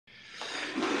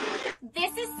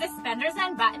Suspenders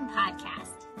Unbuttoned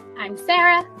podcast. I'm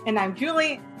Sarah. And I'm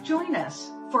Julie. Join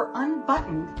us for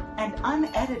unbuttoned and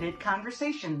unedited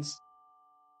conversations.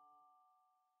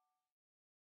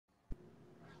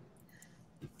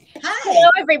 Hi. Hello,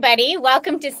 everybody.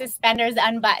 Welcome to Suspenders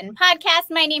Unbuttoned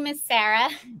podcast. My name is Sarah.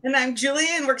 And I'm Julie,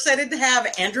 and we're excited to have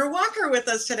Andrew Walker with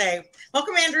us today.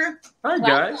 Welcome, Andrew. Hi,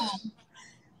 guys.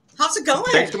 How's it going?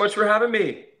 Thanks so much for having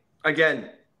me.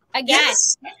 Again.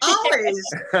 Yes, always.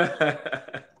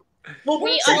 Well,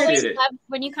 we always love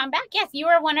when you come back. Yes, you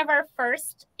were one of our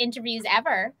first interviews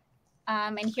ever.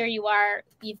 And here you are.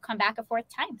 You've come back a fourth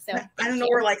time. So I don't know.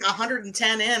 We're like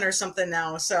 110 in or something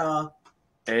now. So.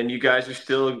 And you guys are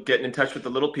still getting in touch with the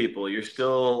little people. You're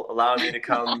still allowing me to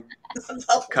come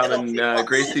and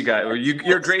grace you guys. Or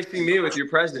you're gracing me with your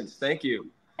presence. Thank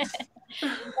you.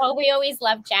 Well, we always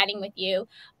love chatting with you.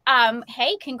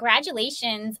 Hey,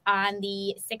 congratulations on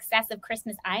the success of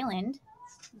Christmas Island.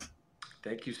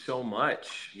 Thank you so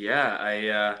much. Yeah,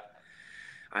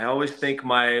 I always think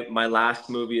my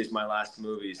last movie is my last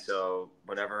movie. So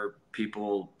whenever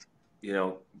people,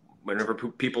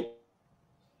 people.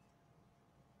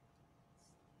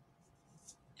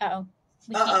 Uh-oh.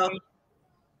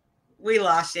 We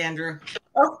lost Andrew.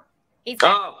 Oh.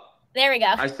 There we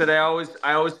go. I said I always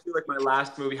feel like my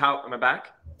last movie. How am I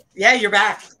back? Yeah, you're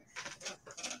back.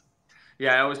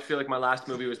 Yeah, I always feel like my last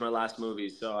movie was my last movie.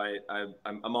 So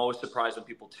I'm always surprised when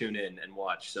people tune in and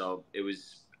watch. So it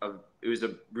was a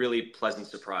really pleasant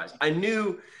surprise. I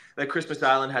knew that Christmas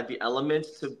Island had the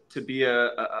elements to be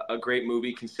a great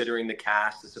movie, considering the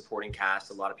cast, the supporting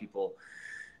cast. A lot of people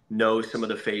know some of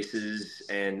the faces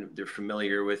and they're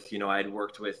familiar with. I had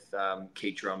worked with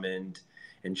Kate Drummond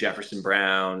and Jefferson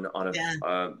Brown on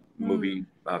a movie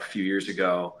a few years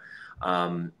ago.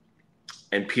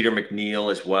 And Peter McNeil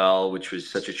as well, which was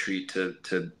such a treat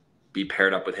to be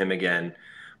paired up with him again.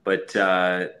 But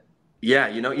yeah,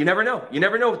 you never know. You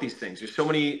never know with these things. There's so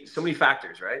many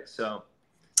factors, right? So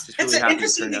just really happy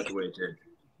it turned out the way it did.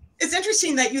 It's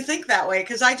interesting that you think that way,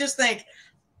 because I just think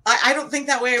I don't think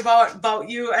that way about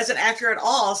you as an actor at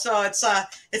all. So it's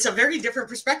a very different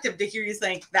perspective to hear you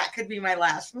think that could be my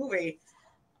last movie.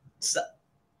 So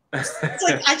it's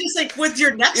like I just think with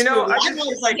your next movie, I'm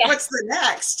always like, what's the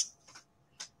next?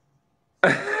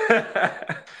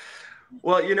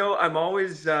 Well, I'm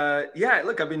always,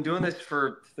 look, I've been doing this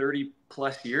for 30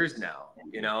 plus years now,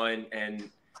 and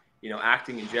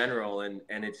acting in general. And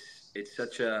it's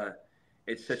such a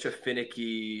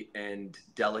finicky and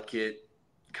delicate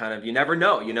kind of, you never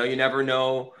know, you never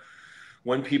know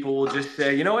when people will just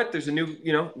say, you know what, there's a new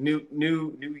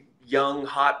young,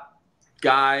 hot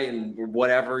guy and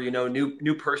whatever,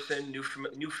 new person,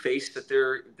 new face that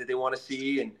they want to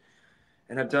see.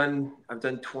 And I've done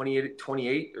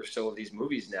 28 or so of these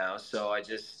movies now. So I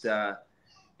just,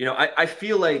 I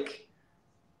feel like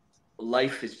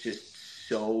life is just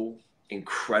so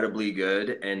incredibly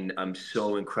good, and I'm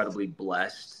so incredibly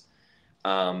blessed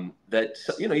that,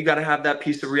 you got to have that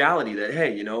piece of reality that,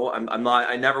 hey,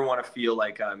 I never want to feel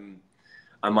like I'm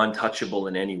untouchable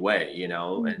in any way,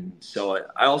 Mm-hmm. And so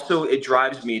it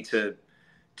drives me to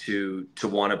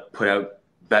want to put out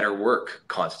better work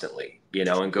constantly.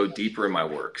 And go deeper in my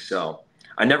work. So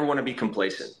I never want to be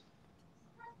complacent.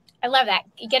 I love that.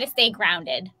 You got to stay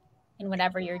grounded in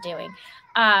whatever you're doing.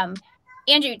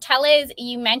 Andrew, tell us,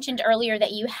 you mentioned earlier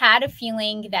that you had a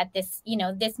feeling that this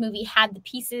movie had the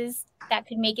pieces that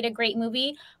could make it a great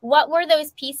movie. What were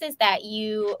those pieces that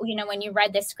you when you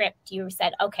read the script, you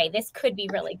said, okay, this could be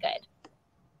really good?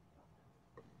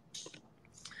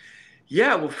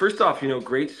 Yeah, well, first off,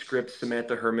 great script.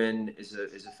 Samantha Herman is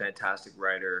a fantastic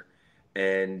writer.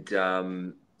 And,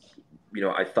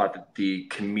 I thought that the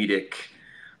comedic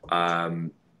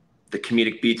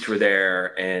beats were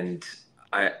there. And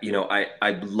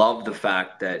I love the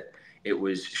fact that it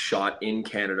was shot in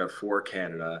Canada for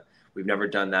Canada. We've never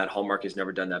done that. Hallmark has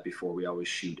never done that before. We always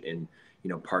shoot in,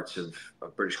 parts of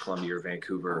British Columbia or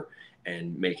Vancouver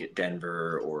and make it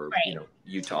Denver or, right.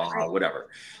 Utah, or whatever.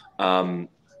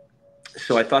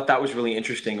 So I thought that was really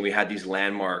interesting. We had these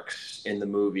landmarks in the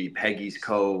movie, Peggy's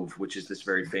Cove, which is this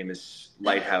very famous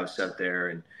lighthouse out there,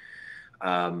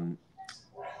 and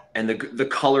the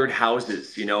colored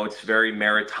houses. It's very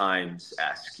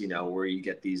Maritimes-esque. Where you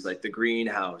get these like the green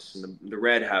house and the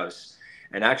red house.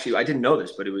 And actually, I didn't know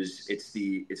this, but it's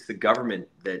the government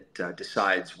that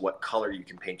decides what color you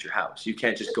can paint your house. You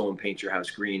can't just go and paint your house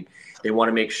green. They want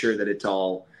to make sure that it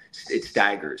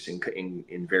staggers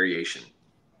in variation.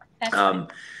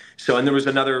 So, and there was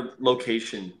another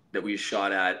location that we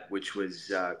shot at, which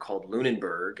was called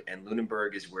Lunenburg, and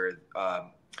Lunenburg is where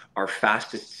our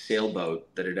fastest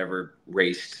sailboat that had ever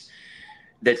raced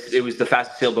it was the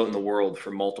fastest sailboat in the world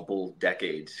for multiple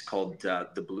decades, called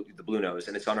the Blue Nose,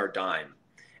 and it's on our dime.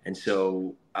 And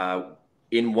so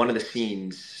in one of the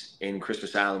scenes in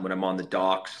Christmas Island, when I'm on the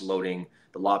docks loading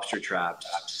the lobster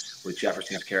traps with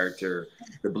Jefferson's character,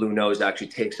 the Blue Nose actually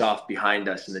takes off behind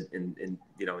us in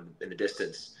the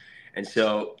distance. And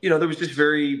so, there was just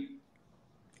very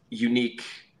unique,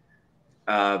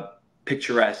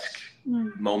 picturesque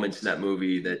moments in that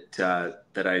movie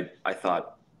that I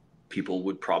thought people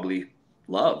would probably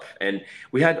love. And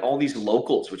we had all these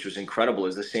locals, which was incredible. It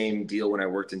was the same deal when I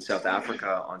worked in South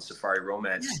Africa on Safari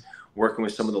Romance, working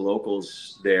with some of the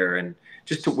locals there. And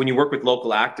just when you work with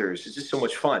local actors, it's just so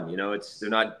much fun.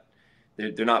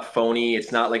 They're not phony.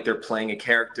 It's not like they're playing a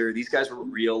character. These guys were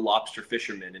real lobster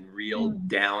fishermen and real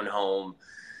down home,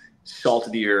 salt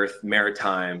of the earth,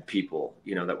 maritime people,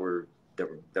 that were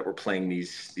playing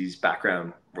these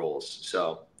background roles.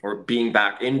 So, or being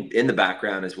back in the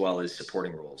background as well as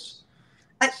supporting roles.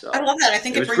 I love that. I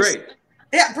think it brings great.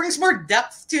 Yeah, it brings more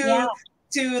depth to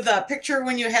the picture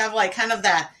when you have like kind of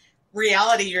that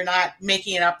reality. You're not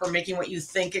making it up or making what you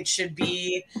think it should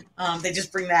be. They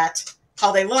just bring that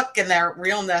how they look and their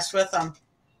realness with them.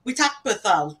 We talked with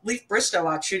Leif Bristow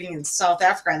out shooting in South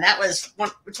Africa, and that was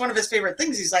one of his favorite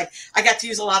things. He's like, I got to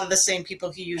use a lot of the same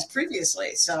people he used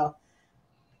previously, so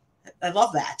I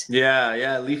love that.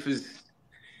 Yeah, Leif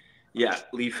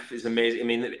is amazing. I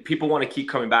mean, people want to keep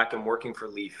coming back and working for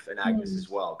Leif and Agnes as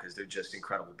well, because they're just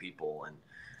incredible people, and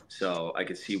so I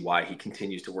could see why he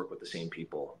continues to work with the same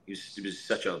people. It was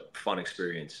such a fun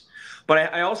experience.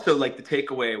 But I also, like, the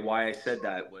takeaway why I said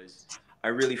that was I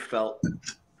really felt,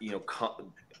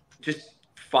 just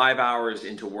 5 hours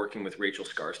into working with Rachel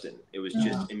Scarston, it was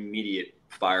just immediate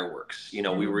fireworks.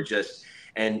 We were just,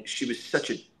 and she was such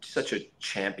a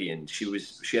champion. She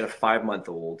had a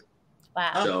 5-month-old.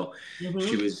 Wow. So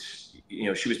she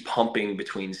was pumping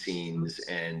between scenes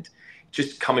and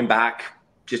just coming back,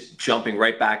 just jumping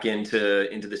right back into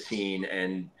the scene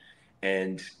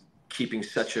and keeping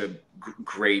such a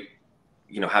great,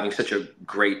 having such a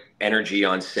great energy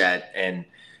on set and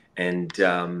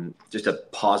just a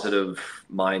positive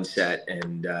mindset.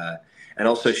 And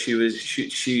also she was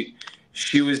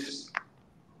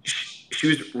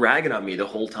ragging on me the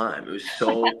whole time. It was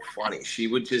so funny. She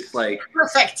would just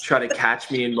try to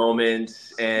catch me in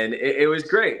moments, and it was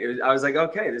great. I was like,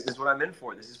 okay, this is what I'm in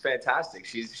for. This is fantastic.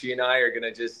 She and I are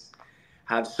gonna just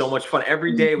have so much fun.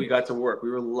 Every day we got to work, we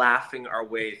were laughing our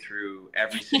way through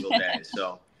every single day.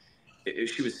 So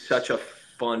she was such a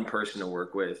fun person to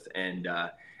work with, and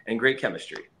great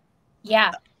chemistry.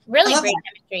 Yeah, really great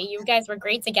chemistry. You guys were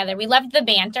great together. We loved the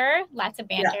banter, lots of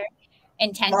banter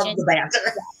and tension. Love the banter.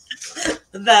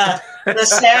 The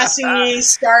sassy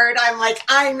start. I'm like,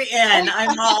 I'm in.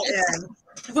 I'm all in.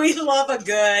 We love a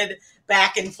good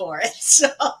back and forth. So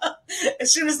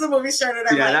as soon as the movie started,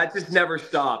 I'm like, that just never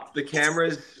stopped. When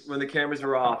the cameras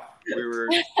were off, it was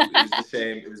the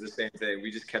same. It was the same thing.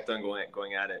 We just kept on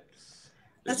going at it.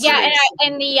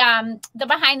 And the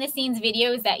behind the scenes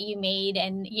videos that you made,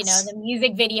 and the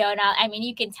music video and all. I mean,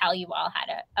 you can tell you all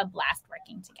had a blast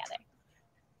working together.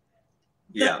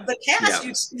 The cast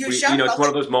you showed. It's one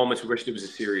of those moments we wish it was a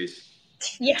series.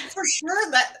 Yeah, for sure.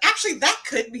 That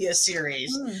could be a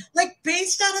series, like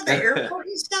based out of the airport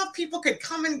and stuff. People could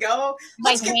come and go.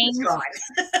 Let's get this going.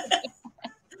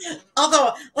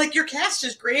 Although, like, your cast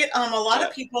is great. A lot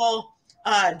of people.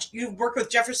 You've worked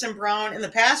with Jefferson Brown in the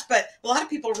past, but a lot of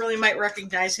people really might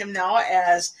recognize him now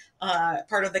as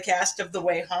part of the cast of The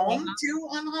Way Home too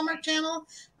on the Hallmark Channel.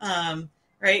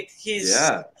 Right? He's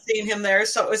seeing him there.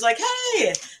 So it was like,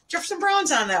 hey, Jefferson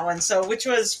Brown's on that one. So, which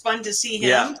was fun to see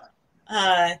him.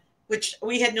 Which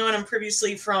we had known him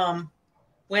previously from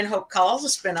When Hope Calls, a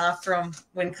spinoff from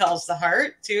When Calls the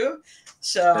Heart too.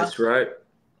 So that's right.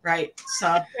 Right.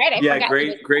 So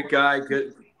great guy.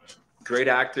 Great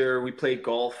actor. We played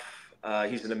golf.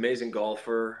 He's an amazing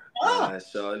golfer.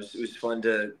 So it was fun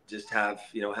to just have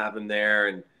him there,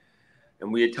 and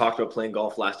we had talked about playing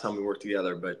golf last time we worked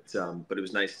together, but it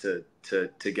was nice to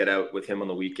get out with him on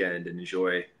the weekend and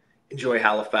enjoy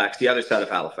Halifax, the other side of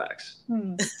Halifax.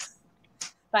 The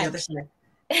other side,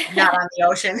 not on the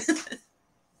ocean.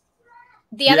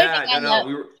 The other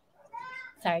thing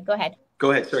Sorry, go ahead.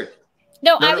 Go ahead. Sorry.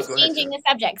 No, I was changing the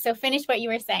subject. So finish what you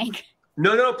were saying.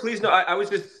 No, please no. I was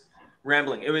just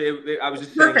rambling. I was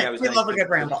just saying. Perfect. We love a good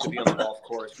ramble. To be on the golf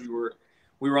course, we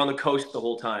were on the coast the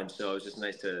whole time, so it was just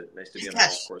nice to be on the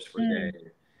golf course for a day.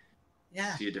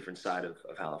 And see a different side of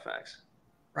Halifax.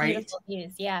 Right. Beautiful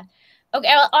views. Yeah. Okay.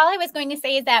 Well, all I was going to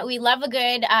say is that we love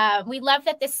we love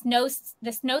that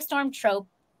the snowstorm trope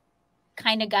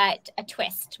kind of got a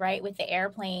twist, right, with the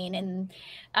airplane and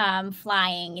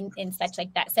flying and such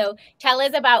like that. So tell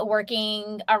us about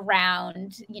working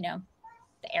around, you know,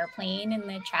 the airplane and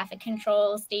the traffic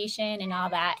control station and all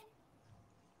that.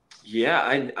 Yeah,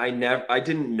 I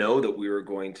didn't know that we were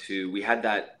going to. We had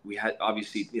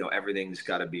obviously, you know, everything's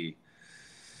got to be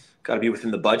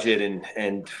within the budget,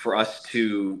 and for us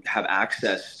to have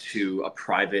access to a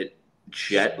private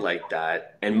jet like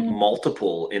that and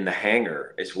multiple in the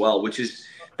hangar as well,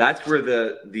 that's where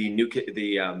the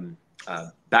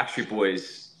Backstreet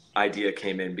Boys idea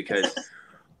came in, because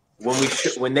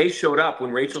when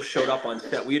Rachel showed up on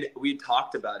set, we had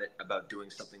talked about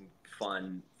doing something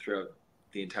fun throughout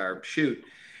the entire shoot,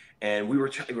 and we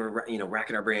were you know,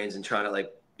 racking our brains and trying to,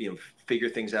 like, you know, figure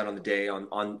things out on the day.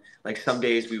 On like some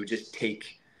days we would just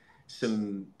take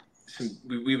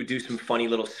we would do some funny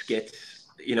little skits,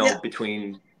 you know,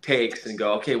 between takes and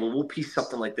go, okay, well, we'll piece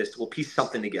something like this. We'll piece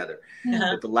something together.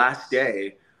 But the last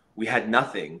day we had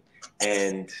nothing.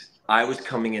 And I was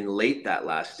coming in late that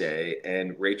last day,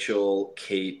 and Rachel,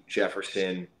 Kate,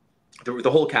 Jefferson,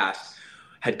 the whole cast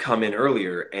had come in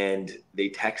earlier, and they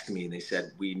texted me and they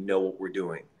said, we know what we're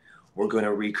doing. We're going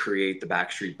to recreate the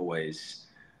Backstreet Boys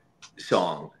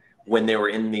song when they were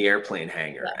in the airplane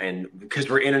hangar. And because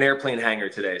we're in an airplane hangar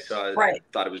today. So I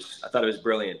thought it was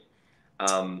brilliant.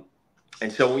 And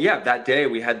so, yeah, that day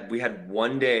we had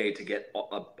one day to get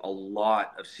a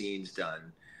lot of scenes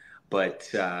done. But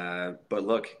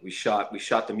look, we shot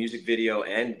the music video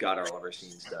and got all of our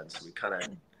scenes done. So we kind of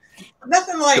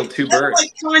nothing like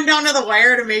going down to the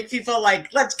wire to make people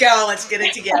like, let's go, let's get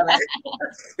it together.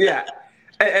 Yeah,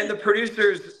 and the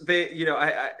producers, they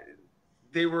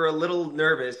were a little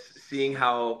nervous seeing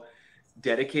how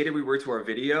dedicated we were to our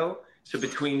video. So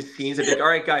between scenes, I'd be like, all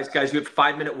right, guys, we have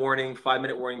 5-minute warning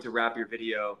to wrap your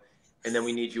video, and then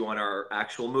we need you on our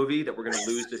actual movie that we're going to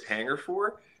lose this hangar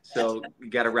for. So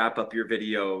you got to wrap up your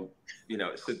video, you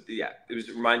know. So yeah, it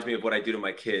reminds me of what I do to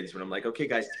my kids when I'm like, okay,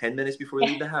 guys, 10 minutes before we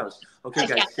leave the house. Okay,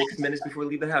 guys, 6 minutes before we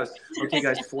leave the house. Okay,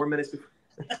 guys, 4 minutes before.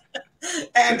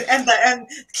 and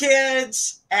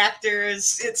kids,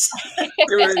 actors, it's.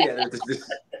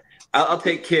 I'll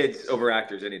take kids over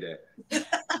actors any day.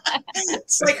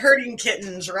 It's like herding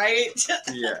kittens, right?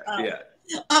 Yeah.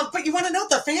 But you want to know,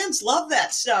 the fans love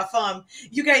that stuff.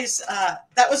 You guys,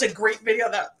 that was a great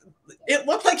video. That it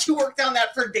looked like you worked on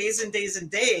that for days and days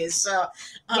and days. So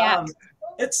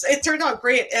it turned out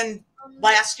great. And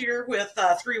last year with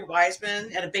Three Wise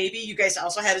Men and a Baby, you guys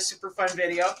also had a super fun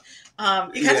video.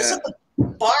 You kind of set the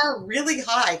bar really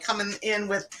high coming in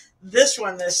with this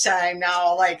one this time.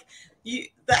 Now, like,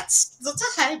 that's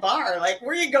a high bar. Like,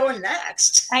 where are you going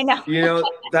next? I know. You know,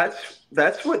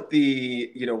 that's what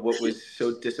what was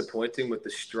so disappointing with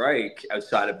the strike,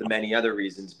 outside of the many other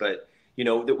reasons, but you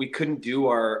know, that we couldn't do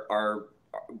our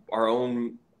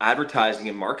own advertising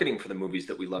and marketing for the movies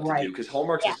that we love to do, because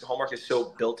Hallmark is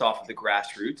so built off of the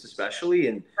grassroots, especially,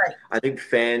 and I think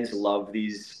fans love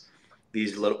these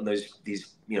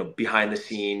behind the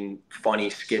scene funny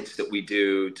skits that we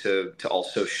do to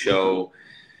also show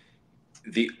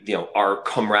our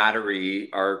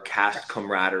camaraderie, our cast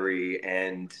camaraderie,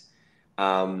 and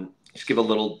just give a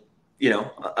little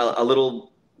a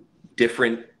little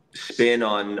different spin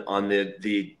on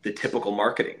the typical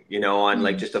marketing, on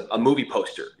like just a movie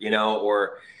poster,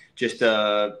 or just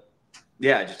a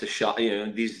shot,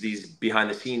 these behind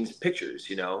the scenes pictures,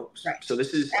 So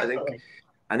this is,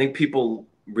 I think people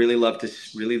really love to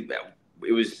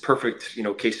it was perfect.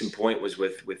 Case in point was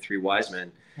with Three Wise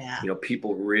Men. Yeah.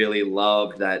 People really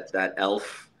loved that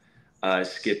elf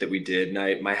skit that we did,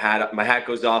 and my hat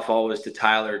goes off always to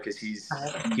Tyler, because he's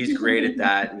great at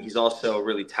that, and he's also a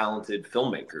really talented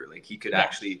filmmaker. Like, he could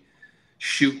actually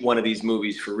shoot one of these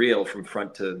movies for real from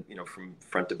front to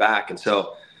back. And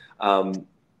so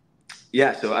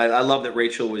so I love that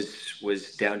Rachel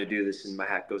was down to do this, and my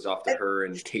hat goes off to her,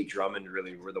 and Kate Drummond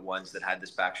really were the ones that had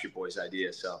this Backstreet Boys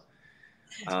idea. So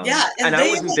and I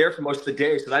wasn't there for most of the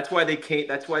day, so that's why they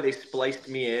spliced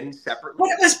me in separately.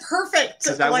 But it was perfect,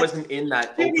 because I wasn't in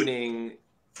that opening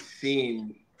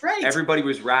scene. Right. Everybody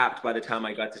was wrapped by the time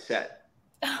I got to set.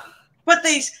 But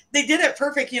they did it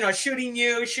perfect, shooting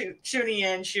you, shooting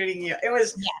in, shooting you. It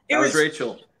was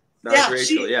Rachel. That was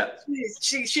Rachel.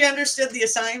 She understood the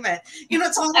assignment.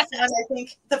 It's a lot of fun. I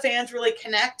think the fans really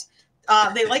connect.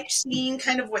 They like seeing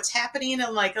kind of what's happening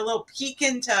and like a little peek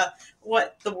into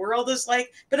what the world is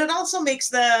like, but it also makes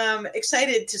them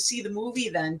excited to see the movie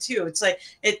then too. It's like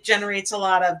it generates a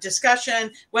lot of discussion,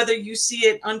 whether you see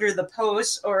it under the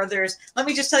post or let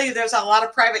me just tell you, there's a lot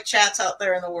of private chats out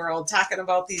there in the world talking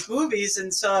about these movies.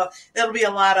 And so there'll be a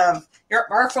lot of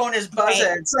our phone is buzzing.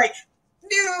 Right. It's like,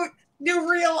 dude, new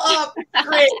reel up.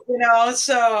 Great,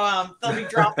 so they'll be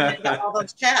dropping into all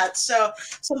those chats. So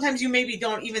sometimes you maybe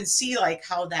don't even see like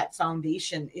how that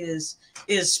foundation is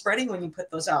spreading when you put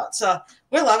those out. So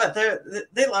we love it.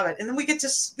 They love it. And then we get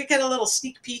a little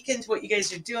sneak peek into what you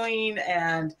guys are doing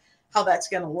and how that's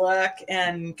going to look,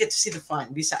 and get to see the fun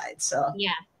besides. So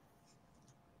yeah.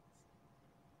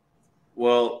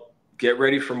 Well, get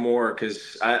ready for more,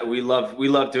 because we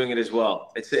love doing it as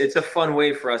well. It's a fun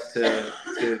way for us to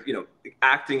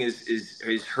acting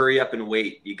is hurry up and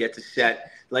wait. You get to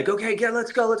set, like, okay,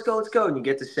 let's go, and you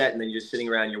get to set, and then you're just sitting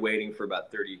around, you're waiting for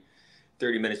about 30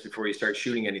 minutes before you start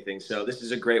shooting anything. So this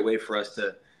is a great way for us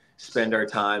to spend our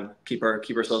time, keep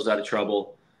ourselves out of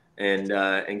trouble,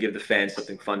 and give the fans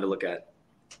something fun to look at.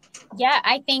 Yeah,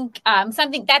 I think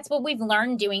something that's what we've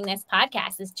learned doing this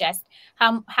podcast is just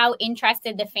how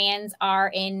interested the fans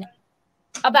are in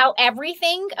about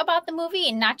everything about the movie,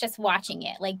 and not just watching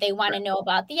it. Like, they want to know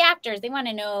about the actors, they want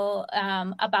to know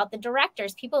about the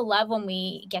directors. People love when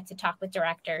we get to talk with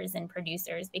directors and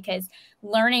producers, because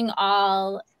learning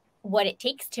all what it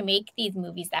takes to make these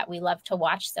movies that we love to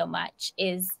watch so much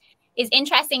is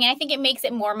interesting, and I think it makes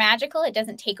it more magical. It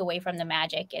doesn't take away from the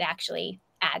magic; it actually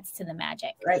adds to the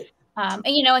magic. Right.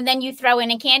 And then you throw in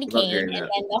a candy cane, and then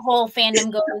the whole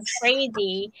fandom goes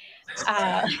crazy.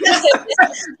 The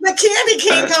candy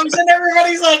cane comes, and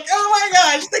everybody's like, "Oh my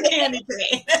gosh, the candy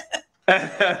cane!"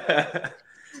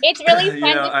 It's really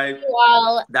fun to see you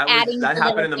all adding. That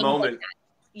happened in the moment. Like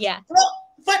yeah. Well,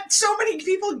 but so many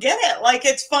people get it. Like,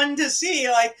 it's fun to see.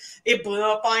 Like, it blew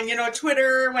up on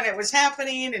Twitter when it was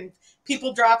happening, and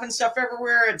people dropping stuff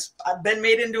everywhere. It's been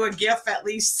made into a GIF at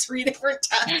least 3 different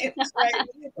times, right?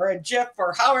 Or a GIF,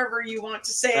 or however you want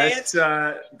to say it.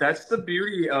 That's the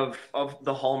beauty of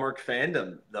the Hallmark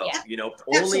fandom, though. Yeah.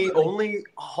 Only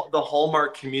the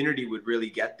Hallmark community would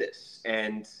really get this,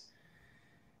 and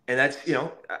that's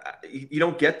you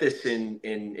don't get this in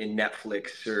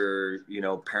Netflix or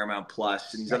Paramount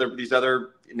Plus and these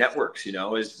other networks.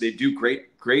 As they do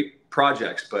great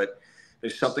projects, but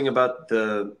there's something about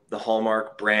the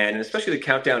Hallmark brand, and especially the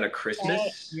Countdown to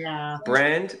Christmas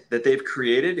brand that they've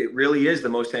created. It really is the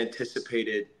most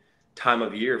anticipated time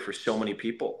of year for so many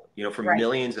people, for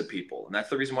millions of people. And that's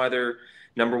the reason why they're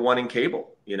 #1 in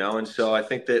cable, And so I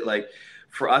think that, like,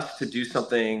 for us to do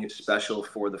something special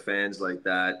for the fans like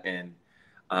that, and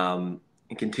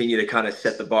continue to kind of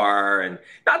set the bar, and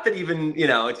not that even,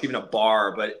 it's even a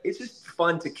bar, but it's just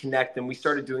fun to connect. And we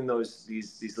started doing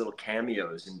these little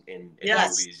cameos in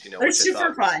movies, they're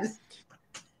super fun.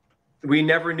 We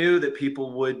never knew that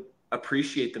people would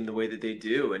appreciate them the way that they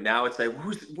do. And now it's like,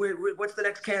 what's the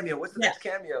next cameo? What's the next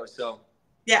cameo? So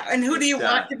yeah. And who do you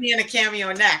want to be in a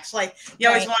cameo next? Like, you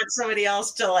always want somebody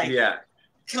else to, like,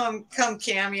 come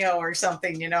cameo or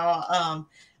something, I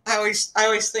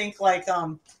always think, like,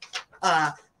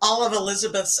 all of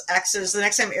Elizabeth's exes, the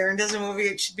next time Erin does a movie,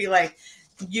 it should be like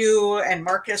you and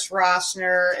Marcus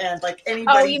Rossner and, like,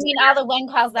 anybody. Oh, you mean all the One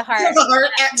Calls the Heart? The Heart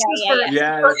exes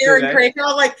for Erin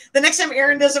Krakow. Like, the next time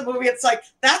Erin does a movie, it's like,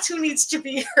 that's who needs to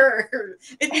be her.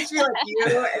 It needs to be like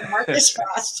you and Marcus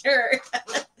Rossner.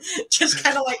 Just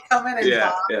kind of like come in and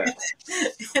bomb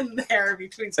in there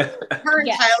between. So her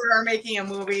and Tyler are making a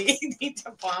movie. You need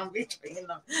to bomb between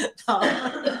them.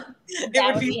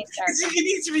 It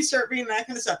needs to be start being that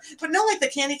kind of stuff. But no, like, the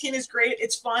candy cane is great.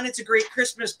 It's fun. It's a great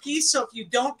Christmas piece. So if you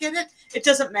don't get it, it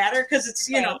doesn't matter, because it's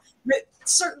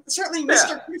certainly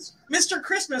Mr.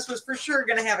 Christmas was for sure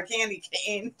going to have a candy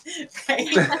cane, right?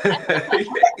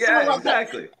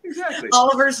 Exactly.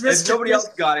 Oliver's Mr. If nobody else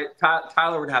got it,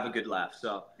 Tyler would have a good laugh.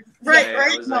 So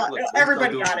right. No, like,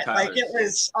 everybody got it. Like, it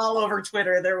was all over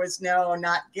Twitter. There was no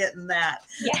not getting that.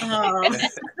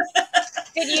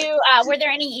 Did you? Were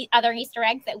there any other Easter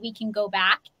eggs that we can go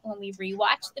back when we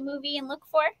rewatch the movie and look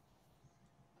for?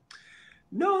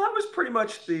 No, that was pretty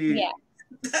much the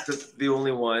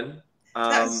only one.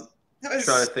 Trying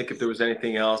to think if there was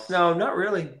anything else. No, not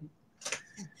really.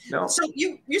 No. So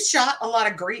you shot a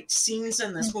lot of great scenes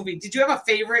in this movie. Did you have a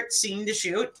favorite scene to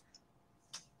shoot?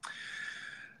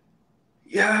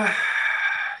 Yeah,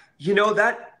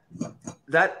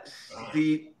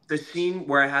 the scene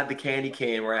where I had the candy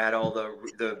cane, where I had all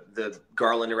the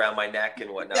garland around my neck and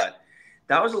whatnot.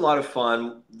 That was a lot of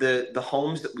fun. The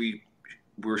homes that we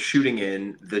were shooting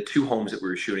in, the 2 homes that we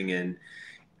were shooting in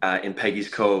Peggy's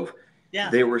Cove,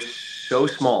 they were so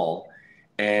small,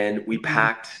 and we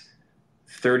packed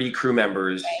 30 crew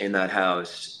members in that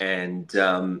house, and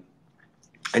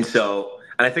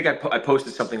I think I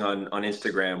posted something on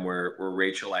Instagram where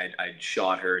Rachel, I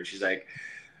shot her, and she's like,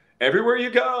 everywhere you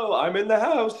go, I'm in the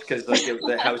house, because like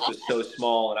the house was so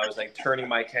small, and I was like turning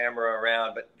my camera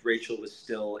around, but Rachel was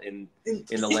still in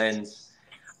the lens.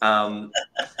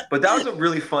 But that was a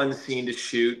really fun scene to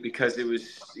shoot, because it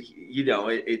was, you know,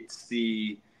 it's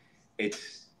the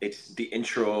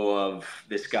intro of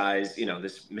this guy's, you know,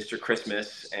 this Mr.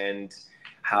 Christmas, and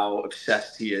how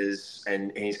obsessed he is,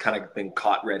 and he's kind of been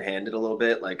caught red-handed a little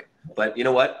bit, like, but you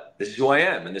know what? This is who I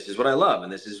am, and this is what I love,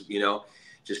 and this is, you know,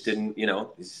 just didn't, you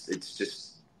know, it's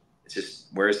just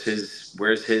where's his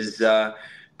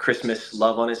Christmas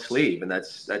love on his sleeve, and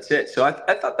that's it. So I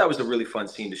thought that was a really fun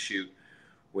scene to shoot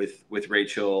with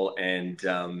Rachel, and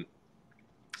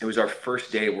it was our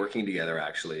first day working together,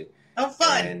 actually. Oh,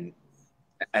 fun! And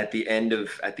at the end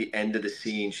of the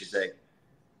scene, she's like,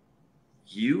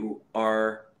 "You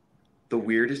are the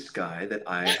weirdest guy that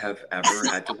I have ever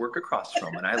had to work across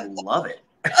from, and I love it."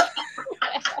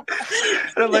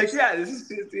 And I'm like, "Yeah, this is,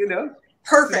 you know,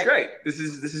 Perfect. Great. This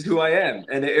is who I am."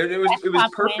 And it was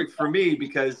perfect for me,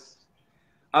 because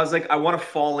I was like, I want to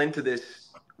fall into this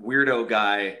weirdo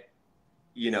guy,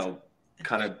 you know,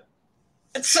 kind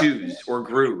of shoes or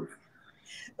groove.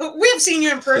 We have seen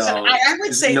you in person. So, I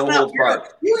would say no holds barred.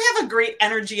 You have a great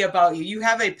energy about you. You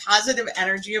have a positive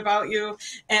energy about you,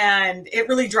 and it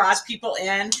really draws people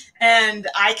in. And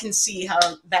I can see how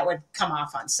that would come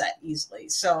off on set easily.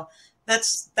 So that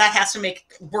has to make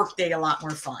workday a lot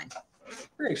more fun.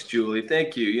 Thanks, Julie.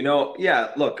 Thank you. You know,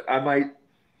 yeah, look, I might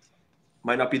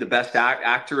not be the best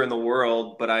actor in the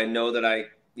world, but I know that I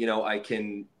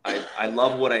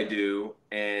love what I do,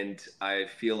 and I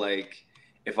feel like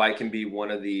if I can be one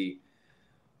of the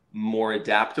more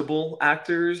adaptable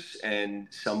actors and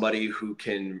somebody who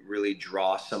can really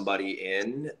draw somebody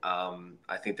in,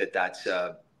 I think that's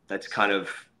kind of,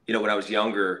 you know, when I was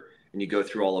younger and you go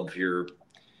through all of your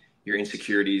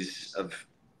insecurities of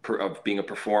being a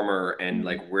performer, and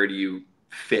like, where do you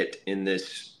fit in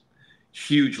this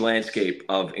huge landscape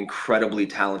of incredibly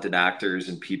talented actors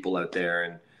and people out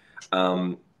there.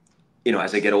 And you know,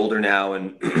 as I get older now,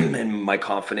 and and my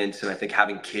confidence, and I think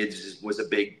having kids was a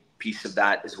big piece of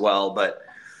that as well. But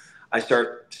I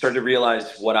started to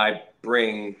realize what I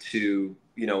bring to,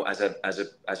 you know, as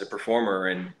a performer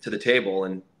and to the table,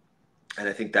 and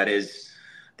I think that is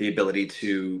the ability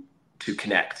to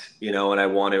connect, you know. And I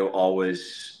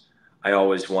always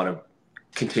want to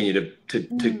continue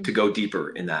to go deeper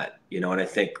in that, you know. And I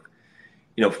think,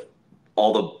 you know,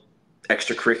 all the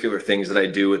extracurricular things that I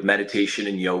do with meditation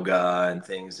and yoga and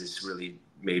things has really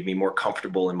made me more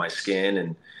comfortable in my skin.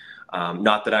 And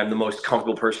not that I'm the most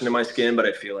comfortable person in my skin, but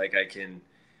I feel like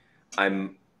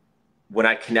when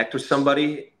I connect with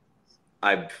somebody,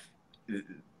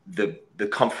 the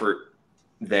comfort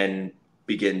then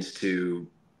begins to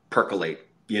percolate,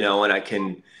 you know. And I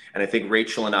think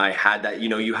Rachel and I had that, you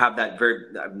know, you have that very,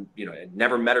 you know, I'd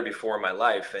never met her before in my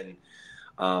life. And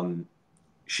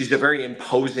she's a very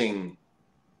imposing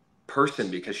person,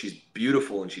 because she's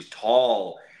beautiful and she's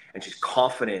tall and she's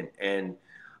confident. And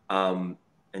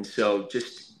so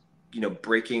just, you know,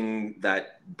 breaking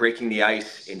the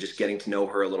ice and just getting to know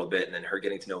her a little bit, and then her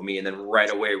getting to know me. And then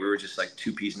right away we were just like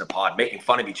two peas in a pod, making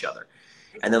fun of each other,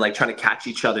 and then like trying to catch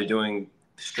each other doing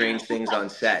strange things on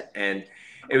set. And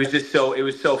it was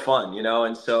so fun, you know.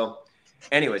 And so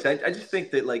anyways, I just think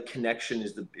that like connection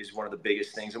is one of the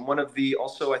biggest things. And one of the,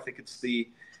 also, I think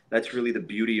that's really the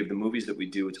beauty of the movies that we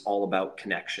do. It's all about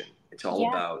connection. It's all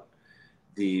about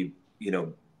the, you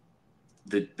know,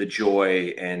 the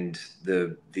joy and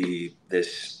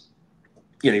this,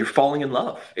 you know, you're falling in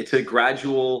love. It's a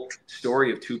gradual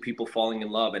story of two people falling in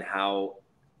love, and how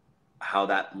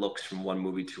that looks from one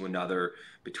movie to another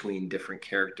between different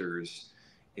characters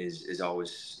is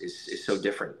always so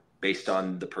different based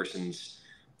on the person's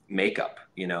makeup,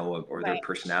 you know, or their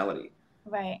personality.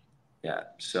 Right. Yeah.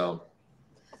 So.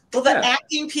 Well, the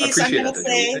acting piece, I'm going to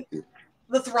say,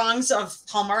 the throngs of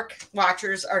Hallmark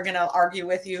watchers are going to argue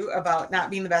with you about not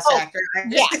being the best actor.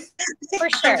 Yeah, for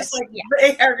sure. I'm just like,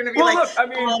 they are going to be look, I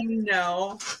mean,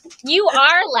 no. You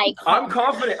are like, I'm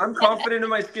confident. I'm confident in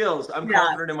my skills.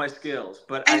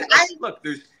 But look,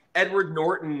 there's Edward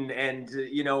Norton and,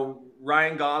 you know,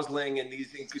 Ryan Gosling and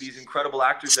these incredible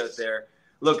actors out there.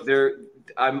 Look,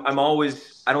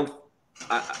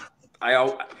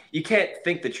 you can't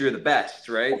think that you're the best,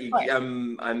 right?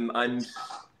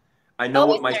 I know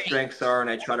what my strengths are, and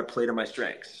I try to play to my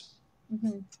strengths.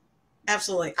 Mm-hmm.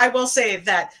 Absolutely. I will say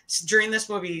that during this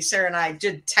movie, Sarah and I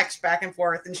did text back and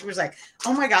forth, and she was like,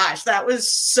 "Oh my gosh, that was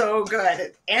so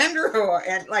good, Andrew!"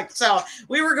 And like, so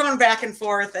we were going back and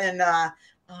forth, and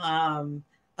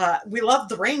we loved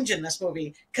the range in this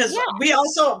movie, because we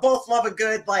also both love a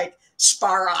good like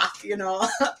spar off,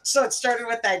 So it started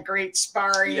with that great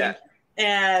sparring. Yeah.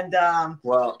 And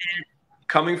well,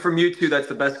 coming from you two, that's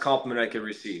the best compliment I could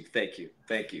receive. Thank you.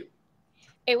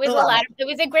 It was it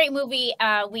was a great movie.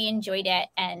 We enjoyed it,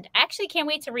 and I actually can't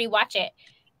wait to rewatch it.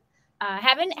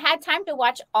 Haven't had time to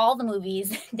watch all the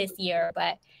movies this year,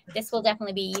 but this will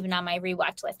definitely be even on my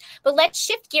rewatch list. But let's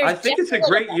shift gears. I think it's a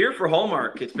great year for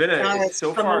Hallmark. It's been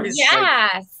so far.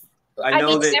 Yes. I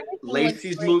know that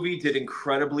Lacey's movie did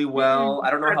incredibly well. I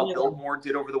don't know how Biltmore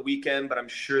did over the weekend, but I'm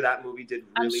sure that movie did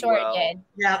really well. It did.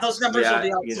 Yeah, those numbers will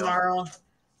be out tomorrow.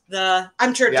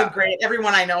 I'm sure it did great.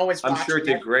 Everyone I know was watching I'm sure it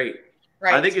did great.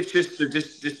 Right. I think it's just they're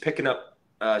just picking up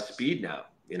speed now.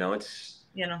 It's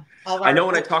I know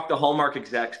when I talk to Hallmark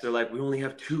execs, they're like, we only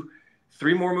have two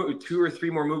or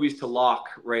three more movies to lock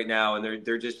right now, and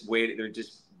they're just waiting. They're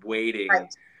just waiting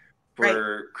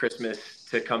for Christmas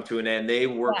to come to an end. They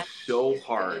work so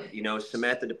hard,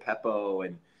 Samantha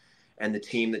DePeppo and the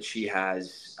team that she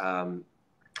has,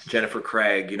 Jennifer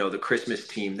Craig, the Christmas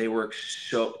team. They work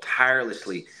so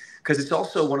tirelessly because it's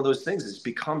also one of those things. It's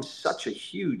become such a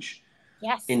huge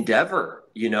endeavor.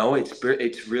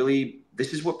 It's really,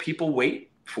 this is what people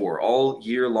wait for all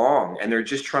year long, and they're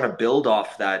just trying to build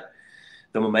off the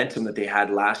momentum that they had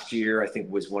last year. I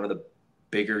think was one of the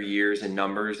bigger years in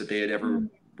numbers that they had ever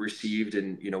received,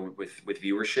 and with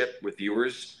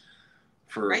viewers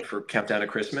for Countdown to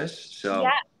Christmas. So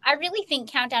yeah, I really think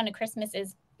Countdown to Christmas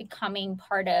is becoming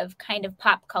part of kind of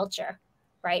pop culture,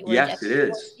 right? Yes, it is.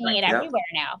 We're seeing it everywhere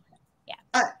now.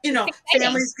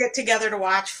 Families get together to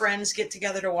watch, friends get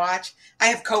together to watch. I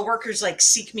have coworkers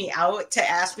seek me out to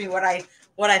ask me what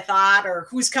I thought, or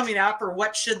who's coming up, or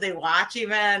what should they watch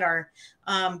even, or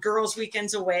girls'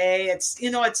 weekends away. It's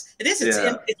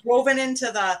woven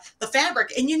into the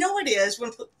fabric. And it is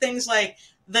when things like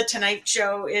the Tonight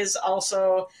Show is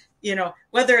also,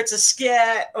 whether it's a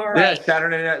skit or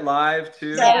Saturday Night Live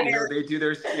too. They do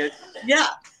their skits. Yeah.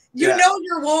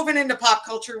 You're woven into pop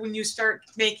culture when you start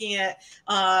making it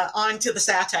onto the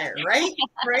satire, right?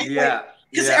 Right? Yeah.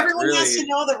 Because everyone really, has to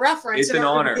know the reference. It's an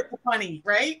honor. Get the funny,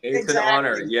 right? It's an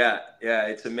honor. Yeah.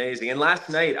 It's amazing. And last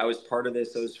night I was part of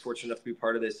this. I was fortunate enough to be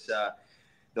part of this,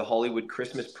 the Hollywood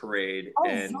Christmas Parade. Oh,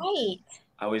 and right.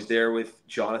 I was there with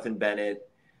Jonathan Bennett,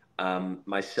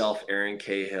 myself, Aaron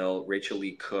Cahill, Rachel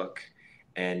Lee Cook,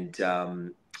 and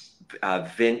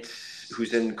Vince,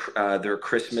 who's in their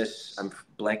Christmas. I'm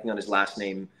blanking on his last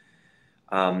name.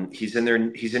 He's in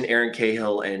Aaron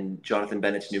Cahill and Jonathan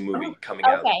Bennett's new movie coming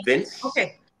out. Vince.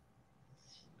 Okay.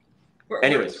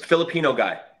 Anyways, Filipino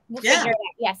guy. We'll figure it out.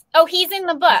 Yes. Oh, he's in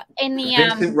the book in the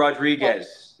Vincent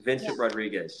Rodriguez.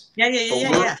 Rodriguez.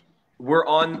 Yeah. We're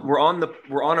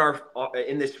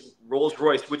in this Rolls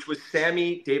Royce, which was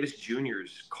Sammy Davis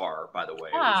Jr.'s car, by the way.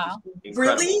 Oh,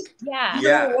 really? Yeah.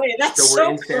 No way. That's so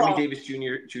we're in cool. Sammy Davis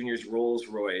Jr.'s Rolls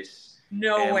Royce.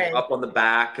 No way. We're up on the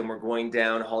back, and we're going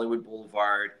down Hollywood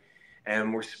Boulevard,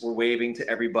 and we're waving to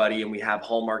everybody, and we have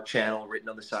Hallmark Channel written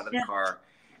on the side of the car.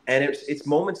 And it's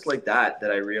moments like that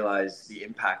I realize the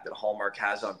impact that Hallmark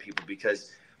has on people,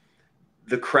 because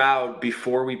the crowd,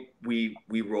 before we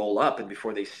roll up and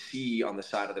before they see on the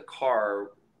side of the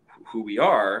car who we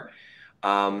are,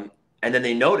 and then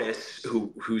they notice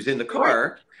who's in the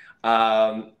car,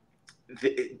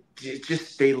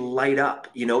 they light up.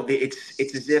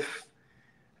 It's as if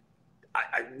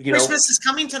Christmas is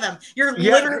coming to them. You're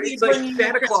literally bringing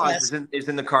Santa Claus is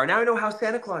in the car. Now I know how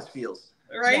Santa Claus feels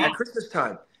at Christmas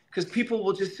time, because people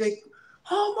will just say,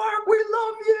 Hallmark, we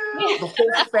love you. The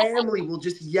whole family will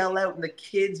just yell out, and the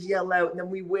kids yell out, and then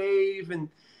we wave, and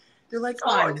they're like,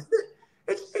 oh,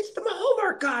 it's the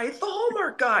Hallmark guy. It's the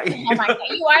Hallmark guy.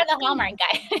 You are the Hallmark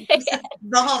guy.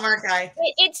 The Hallmark guy.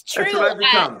 It's true. That's what I've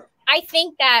become. I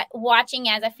think that watching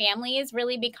as a family is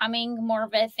really becoming more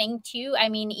of a thing too. I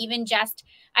mean, even just,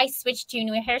 I switched to a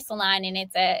new hair salon, and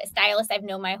it's a stylist I've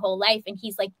known my whole life. And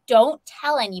he's like, don't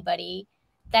tell anybody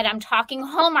that I'm talking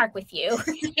Hallmark with you.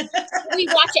 We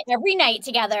watch it every night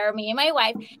together, me and my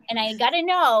wife. And I got to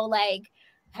know,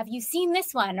 have you seen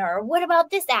this one? Or what about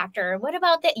this actor? What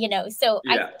about that? So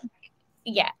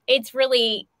it's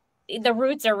really, the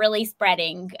roots are really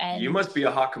spreading. And you must be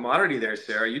a hot commodity there,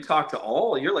 Sarah. You talk to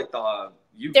you're like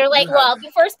they're like, well,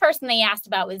 the first person they asked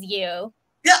about was you.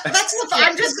 Yeah, that's the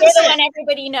I'm just the one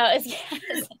everybody knows.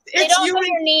 Yes. They don't know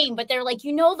your name, but they're like,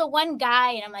 the one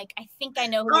guy, and I'm like, I think I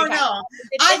know who you're talking about.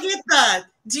 I get that.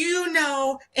 Do you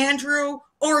know Andrew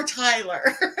or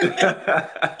Tyler?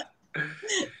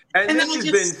 and this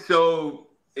has been so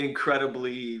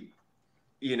incredibly,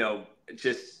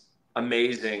 just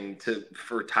amazing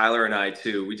for Tyler and I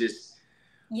too. We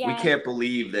can't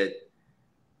believe that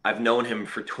I've known him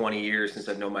for 20 years since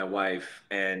I've known my wife,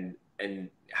 and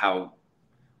how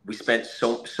we spent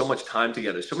so much time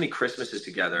together, so many Christmases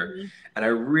together. Mm-hmm. And I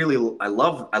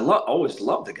always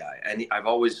loved the guy. And I've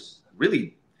always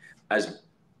really, as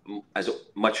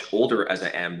much older as I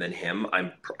am than him,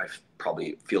 I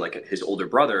probably feel like his older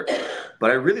brother,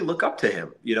 but I really look up to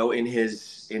him, you know,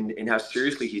 in how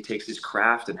seriously he takes his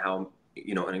craft, and how,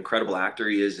 you know, an incredible actor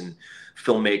he is, and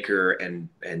filmmaker,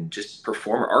 and just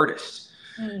performer artist.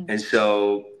 And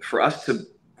so for us to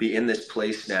be in this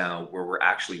place now where we're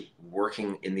actually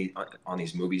working on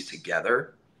these movies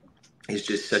together is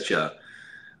just such a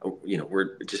you know,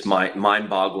 we're just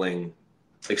mind-boggling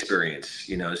experience,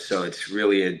 you know. So it's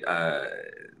really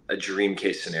a dream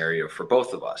case scenario for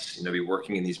both of us, you know, be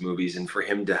working in these movies, and for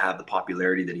him to have the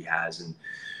popularity that he has, and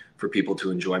for people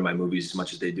to enjoy my movies as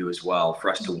much as they do as well. For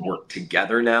us to work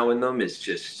together now in them is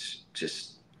just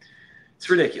it's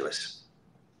ridiculous.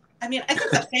 I mean, I think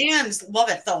the fans love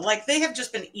it though. Like, they have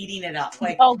just been eating it up.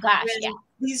 Like, oh gosh,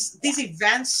 these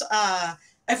events,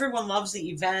 everyone loves the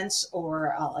events,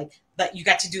 or like that you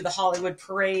got to do the Hollywood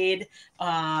parade,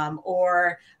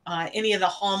 or any of the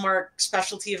Hallmark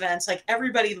specialty events. Like,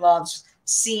 everybody loves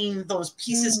seeing those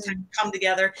pieces to come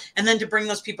together, and then to bring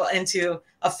those people into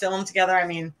a film together. I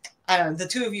mean, I don't know, the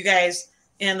two of you guys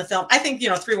in the film. I think, you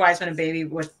know, Three Wise Men and Baby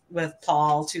with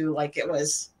Paul too. Like, that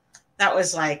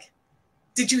was like.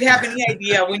 Did you have any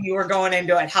idea when you were going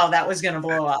into it how that was going to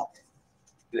blow up?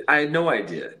 I had no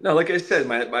idea. No, like I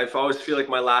said, I always feel like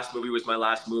my last movie was my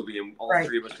last movie, and all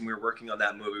three of us, when we were working on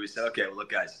that movie, we said, okay, well,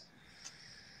 look, guys,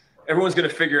 everyone's going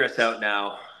to figure us out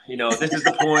now. You know, this is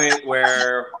the point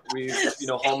where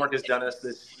Hallmark has done us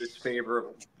this favor of,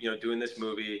 you know, doing this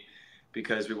movie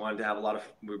because we wanted to have a lot of,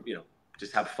 you know,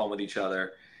 just have fun with each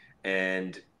other.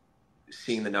 And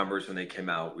seeing the numbers when they came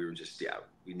out, we were just,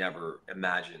 we never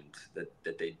imagined that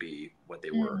they'd be what they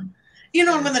were. You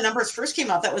know, and when the numbers first came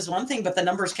out, that was one thing, but the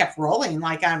numbers kept rolling,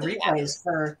 like on replays.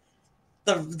 For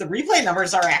the replay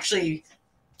numbers are actually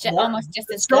almost just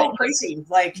as so good. crazy.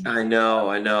 Like, I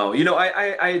know. You know,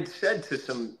 I had said to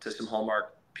some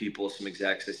Hallmark people, some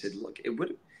execs, I said, look,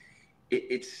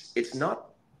 it's not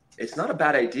a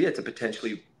bad idea to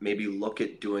potentially maybe look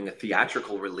at doing a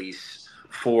theatrical release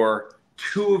for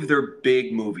two of their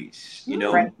big movies, you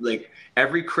know, like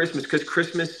every Christmas, because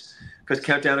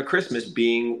Countdown to Christmas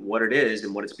being what it is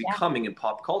and what it's becoming in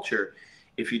pop culture,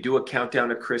 if you do a Countdown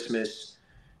to Christmas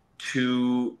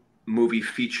 2 movie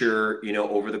feature, you know,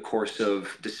 over the course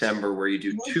of December, where you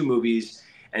do 2 movies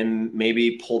and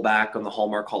maybe pull back on the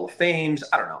Hallmark Hall of Fames.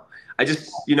 I don't know. I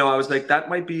just, you know, I was like, that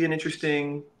might be an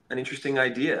interesting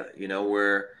idea, you know,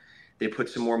 where they put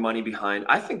some more money behind.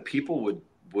 I think people would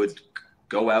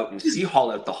go out and see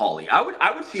Hall at the Holly. I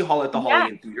would see Hall at the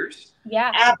Holly in theaters.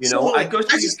 Yeah, absolutely. You know, I'd go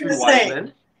see Three Wise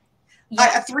Men.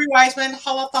 Three Wise Men,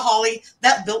 Hall at the Holly.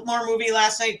 That Biltmore movie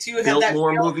last night too.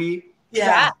 Biltmore movie.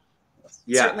 Yeah.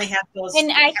 Certainly had those.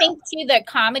 And I think too, the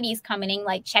comedies coming in,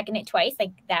 like Checking It Twice,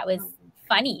 like that was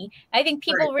funny. I think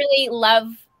people really love.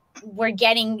 We're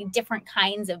getting different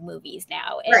kinds of movies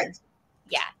now. And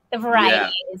the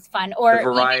variety is fun. Or the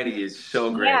variety is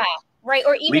so great. Yeah. Right,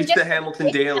 or even Lisa just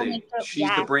Hamilton Daly. She's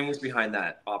the brains behind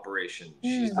that operation.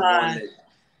 She's the one that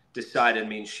decided. I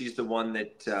mean, she's the one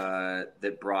that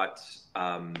brought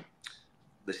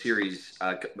the series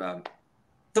The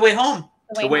Way Home.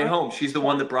 The Way Home. She's the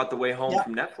one that brought The Way Home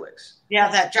from Netflix.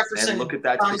 Yeah, that Jefferson. And look at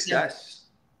that success.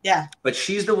 Yeah. But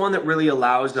she's the one that really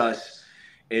allows us.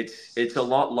 It's a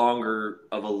lot longer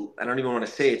of a. I don't even want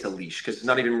to say it's a leash, because it's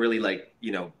not even really like,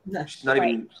 you know. She's not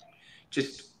even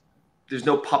just. There's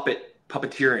no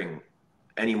puppeteering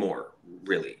anymore,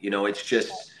 really. You know, it's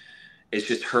just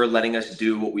her letting us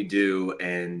do what we do,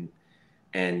 and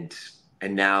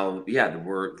now,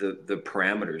 the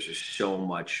parameters are so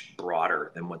much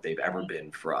broader than what they've ever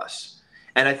been for us.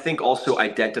 And I think also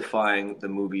identifying the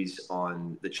movies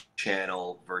on the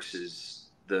channel versus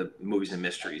the movies and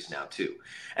mysteries now too.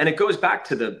 And it goes back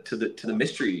to the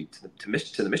mystery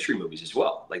to the mystery movies as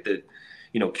well. Like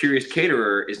you know, Curious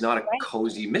Caterer is not a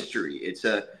cozy mystery. It's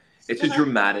a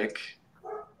dramatic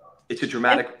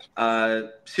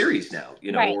series now,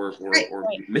 you know, or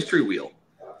Mystery Wheel.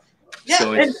 Yeah,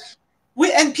 so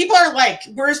and people are like,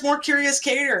 where's more Curious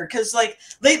Caterer? Because like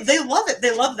they love it.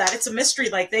 They love that it's a mystery.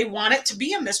 Like, they want it to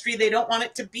be a mystery. They don't want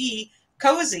it to be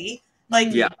cozy. Like,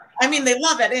 I mean, they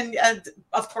love it. And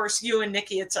of course, you and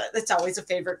Nikki, it's always a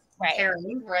favorite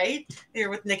pairing, right? You're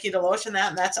with Nikki DeLoach and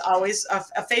that's always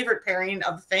a favorite pairing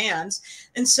of fans.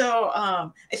 And so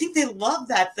I think they love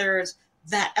that there's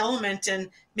that element, and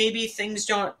maybe things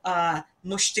don't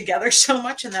mush together so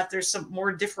much, and that there's some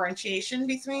more differentiation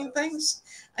between things.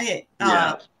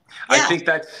 I Yeah. think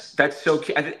that's so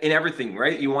key in everything,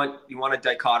 right? You want a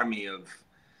dichotomy of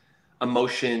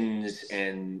emotions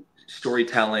and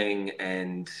storytelling,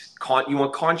 and you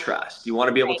want contrast. You want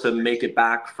to be able to make it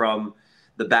back from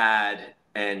the bad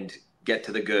and get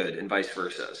to the good, and vice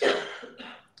versa. So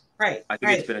Right. I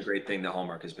think it's been a great thing that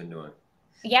Hallmark has been doing.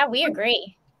 Yeah, we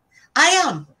agree. I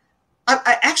am.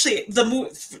 I actually,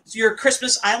 your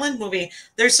Christmas Island movie,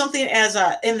 there's something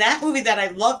in that movie that I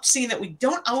loved seeing that we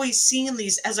don't always see in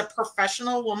these as a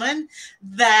professional woman,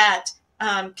 that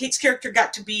Kate's character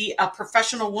got to be a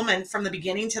professional woman from the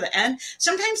beginning to the end.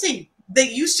 Sometimes they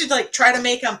used to like try to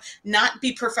make them not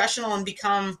be professional and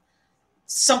become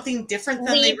something different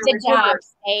than they Leave really the job, were.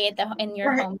 stay in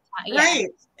your Right. hometown. Yeah. Right.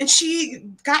 And she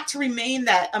got to remain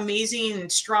that amazing,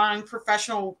 strong,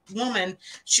 professional woman.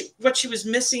 What she was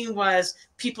missing was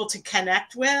people to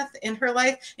connect with in her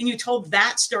life. And you told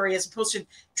that story as opposed to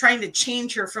trying to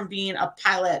change her from being a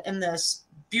pilot and this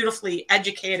beautifully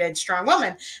educated, strong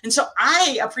woman. And so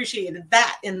I appreciated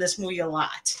that in this movie a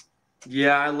lot.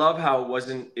 Yeah, I love how it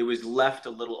was left a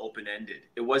little open-ended.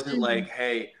 It wasn't like,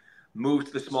 hey, move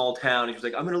to the small town. He was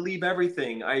like, I'm going to leave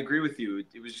everything. I agree with you.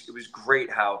 It was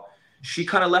great how she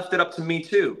kind of left it up to me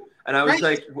too. And I was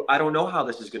like, I don't know how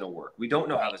this is going to work. We don't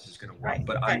know how this is going to work,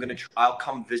 but I'll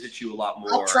come visit you a lot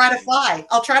more. I'll try to fly.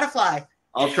 I'll try to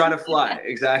fly.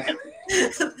 Exactly.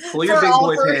 Pull your big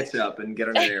boy pants up and get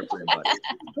on an airplane, buddy.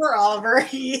 Poor Oliver.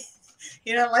 He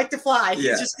don't like to fly. He's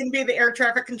Yeah. just going to be the air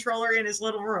traffic controller in his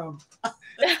little room.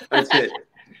 That's it.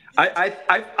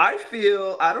 I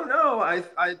feel, I don't know.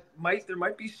 There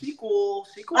might be sequel.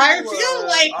 I feel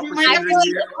like we might have to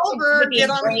see Oliver get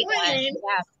on the plane.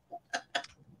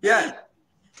 Yeah. Yeah.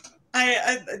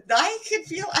 I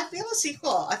feel a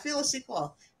sequel. I feel a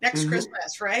sequel next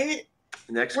Christmas, right?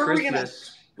 Next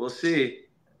Christmas, we'll see.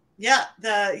 Yeah,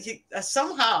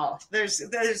 somehow there's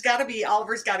got to be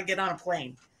Oliver's got to get on a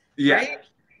plane. Yeah. Right?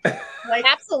 Like,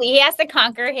 absolutely, he has to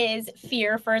conquer his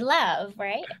fear for love,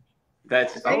 right?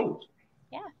 That's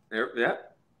yeah.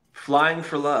 Flying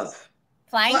for love.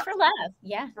 Flying for love,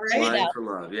 yeah. Right? Flying for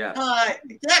love, yeah.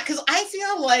 Yeah, because I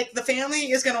feel like the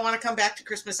family is going to want to come back to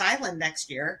Christmas Island next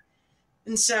year,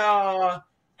 and so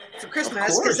for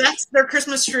Christmas, because that's their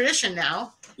Christmas tradition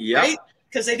now, right?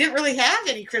 Because they didn't really have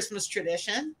any Christmas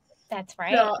tradition. That's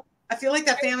right. So I feel like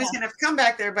that family's going to have to come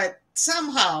back there, but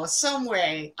somehow, some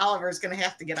way, Oliver's going to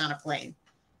have to get on a plane.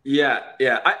 Yeah.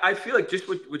 I feel like just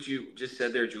what you just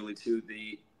said there, Julie, too,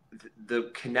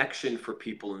 the connection for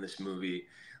people in this movie,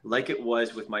 like it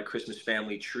was with My Christmas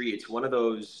Family Tree, it's one of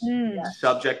those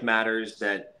subject matters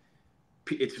that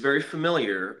it's very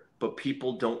familiar, but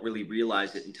people don't really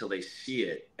realize it until they see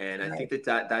it. And I think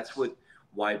that's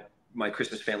why My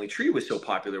Christmas Family Tree was so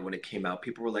popular when it came out.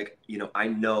 People were like, I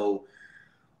know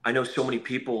so many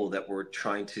people that were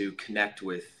trying to connect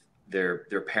with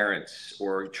their parents,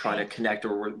 or trying to connect,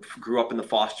 or grew up in the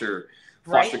foster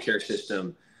care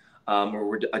system, or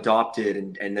were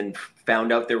adopted and then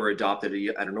found out they were adopted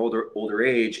at an older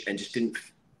age, and just didn't,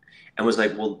 and was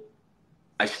like, well,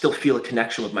 I still feel a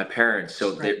connection with my parents.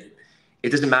 So it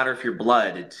doesn't matter if you're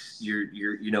blood. It's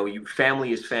your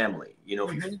family is family.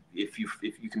 If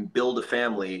you can build a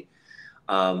family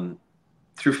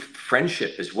through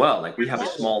friendship as well. Like we have a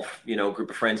small group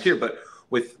of friends here, but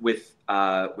with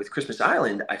Christmas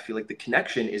Island, I feel like the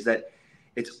connection is that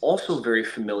it's also very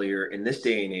familiar in this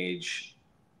day and age.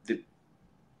 That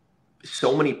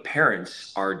so many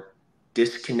parents are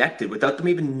disconnected without them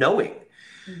even knowing.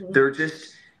 They're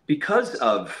just, because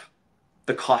of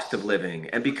the cost of living,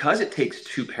 and because it takes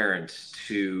two parents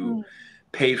to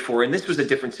pay for, and this was a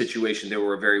different situation. They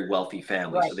were a very wealthy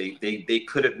family, so they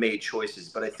could have made choices.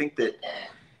 But I think that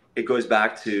it goes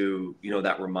back to,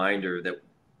 that reminder that,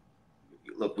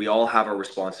 look, we all have our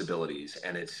responsibilities,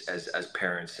 and it's as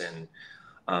parents,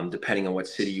 and depending on what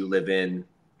city you live in,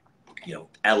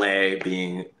 LA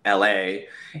being LA,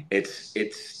 it's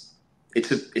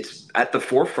at the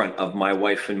forefront of my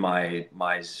wife and my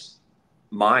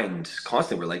minds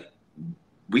constantly. We're like,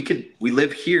 we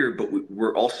live here, but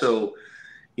we're also,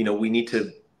 we need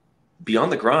to be on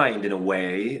the grind in a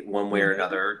way, one way or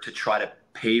another, to try to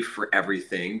pay for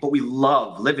everything. But we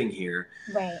love living here.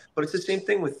 Right. But it's the same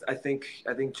thing with, I think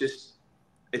just,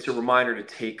 it's a reminder to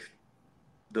take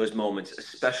those moments,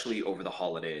 especially over the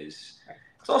holidays.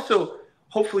 It's also,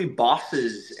 hopefully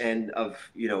bosses and of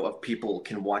people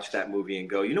can watch that movie and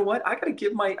go, you know what, I gotta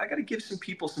give some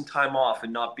people some time off,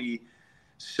 and not be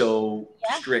so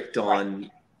strict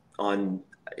on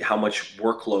how much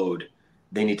workload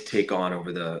they need to take on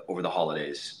over the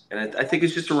holidays. And I think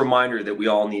it's just a reminder that we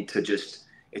all need to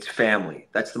it's family.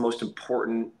 That's the most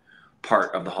important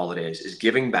part of the holidays, is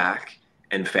giving back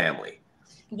and family.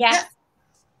 Yes. Yeah.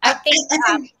 I think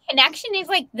connection is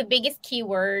like the biggest key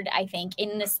word, I think,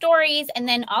 in the stories, and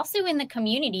then also in the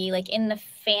community, like in the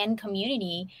fan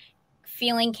community,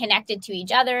 feeling connected to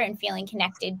each other and feeling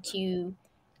connected to,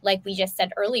 like we just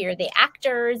said earlier, the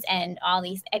actors and all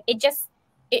these.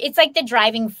 It's like the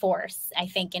driving force, I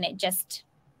think, and it just,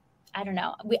 I don't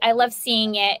know. I love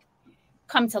seeing it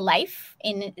come to life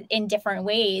in different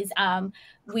ways.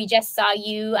 We just saw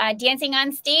you dancing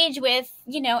on stage with,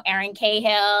 Erin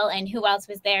Cahill, and who else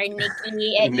was there?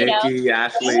 Nikki, and, Nikki,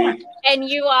 Ashley. and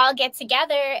you all get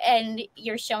together and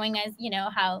you're showing us,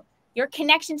 how your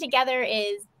connection together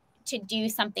is to do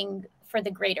something for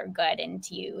the greater good and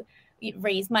to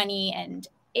raise money. And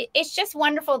it's just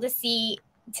wonderful to see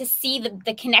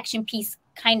the connection piece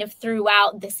kind of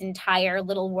throughout this entire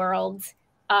little world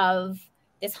of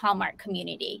this Hallmark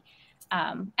community.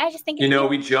 I just think it's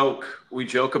we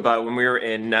joke about when we were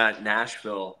in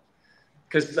Nashville,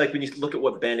 because like when you look at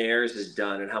what Ben Ayers has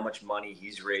done and how much money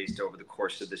he's raised over the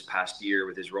course of this past year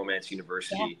with his Romance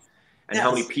University, and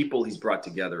how many people he's brought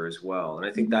together as well. And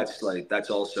I think that's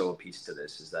also a piece to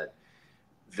this, is that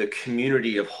the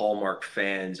community of Hallmark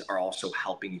fans are also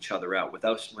helping each other out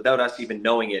without us even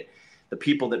knowing it. The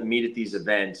people that meet at these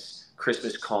events,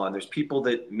 Christmas Con, there's people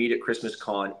that meet at Christmas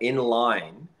Con in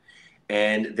line,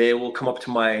 and they will come up to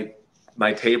my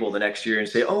table the next year and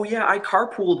say, "Oh yeah, I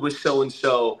carpooled with so and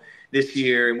so this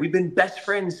year, and we've been best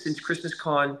friends since Christmas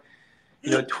Con,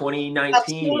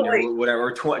 2019 or whatever,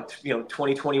 or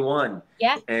 2021."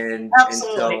 Yeah, absolutely. And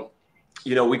so,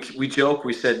 we joke.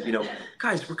 We said,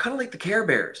 guys, we're kind of like the Care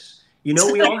Bears. We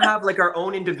all have like our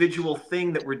own individual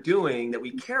thing that we're doing that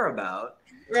we care about.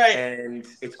 Right. And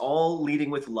it's all leading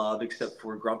with love, except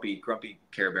for Grumpy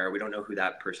Care Bear. We don't know who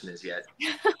that person is yet.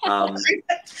 Honestly,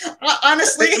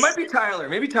 it might be Tyler.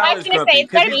 Maybe Tyler's I was Grumpy. say,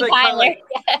 it's gonna be Like, Tyler.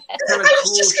 Kind of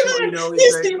cool.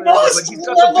 He's the most but he's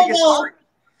got the biggest lovable. heart.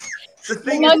 The The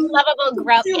thing most is, lovable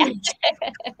grump. Yeah.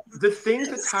 the things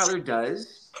that Tyler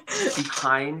does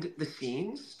behind the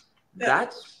scenes,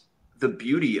 that's the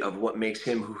beauty of what makes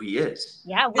him who he is.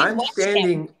 Yeah, I'm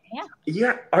standing.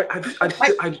 Yeah.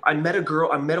 I met a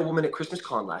girl. I met a woman at Christmas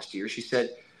Con last year. She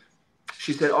said,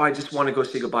 "Oh, I just want to go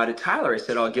say goodbye to Tyler." I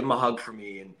said, "Oh, give him a hug for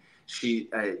me." And she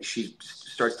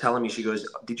starts telling me, she goes,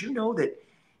 "Did you know that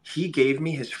he gave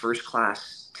me his first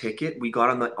class ticket? We got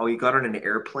on an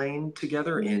airplane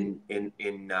together in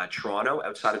Toronto,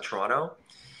 outside of Toronto."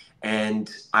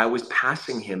 And I was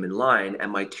passing him in line,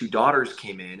 and my two daughters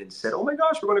came in and said, "Oh my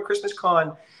gosh, we're going to Christmas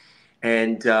Con."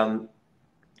 And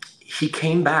he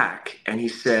came back and he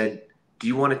said, do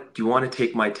you want to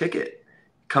take my ticket?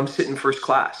 Come sit in first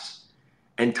class."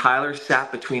 And Tyler sat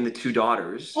between the two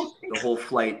daughters the whole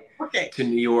flight to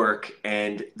New York,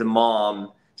 and the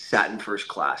mom sat in first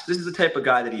class. This is the type of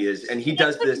guy that he is, and he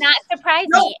does this. Not surprising.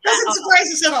 No, doesn't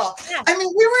surprise us at all. Yeah. I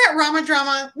mean, we were at Rama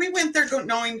Drama. We went there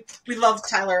knowing we loved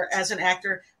Tyler as an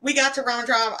actor. We got to Rama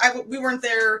Drama. We weren't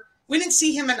there. We didn't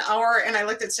see him an hour, and I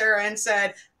looked at Sarah and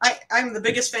said, I'm the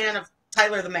biggest fan of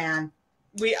Tyler the Man.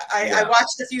 I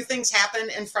watched a few things happen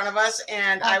in front of us,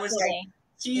 and I was like,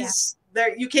 he's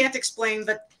there. You can't explain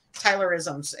the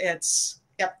Tylerisms. It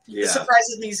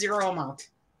surprises me zero amount.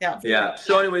 Yeah.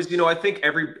 So anyways, I think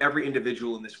every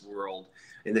individual in this world,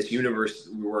 in this universe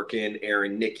we work in,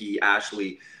 Erin, Nikki,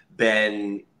 Ashley,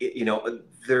 Ben, I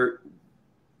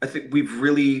think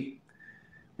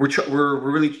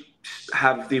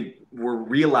we're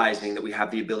realizing that we have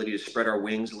the ability to spread our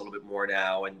wings a little bit more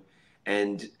now and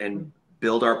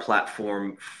build our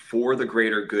platform for the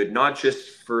greater good, not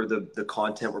just for the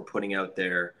content we're putting out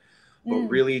there, but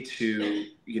really to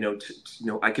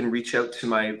I can reach out to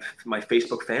my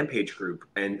Facebook fan page group,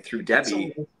 and through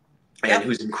Debbie, and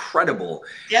who's incredible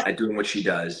at doing what she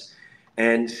does,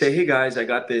 and say, hey guys, I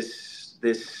got this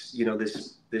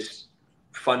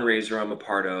fundraiser I'm a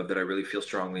part of that I really feel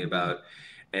strongly about.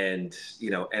 And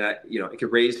it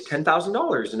could raise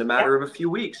 $10,000 in a matter of a few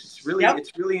weeks. It's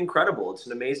really incredible. It's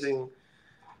an amazing,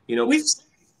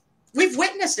 We've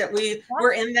witnessed it.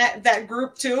 We're in that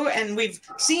group too, and we've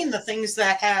seen the things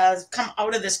that have come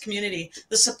out of this community.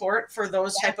 The support for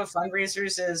those type of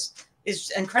fundraisers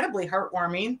is incredibly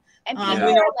heartwarming. And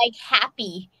people are like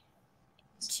happy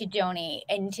to donate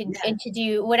and to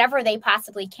do whatever they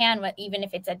possibly can, even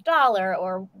if it's $1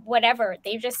 or whatever.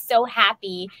 They're just so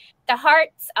happy. The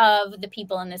hearts of the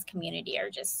people in this community are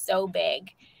just so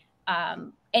big.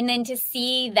 And then to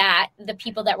see that the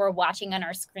people that we're watching on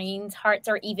our screens' hearts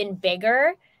are even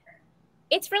bigger,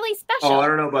 it's really special. Oh, I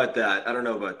don't know about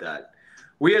that.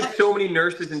 We have so many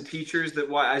nurses and teachers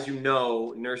that, as you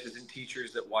know, nurses and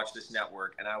teachers that watch this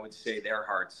network, and I would say their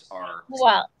hearts are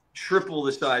triple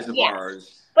the size of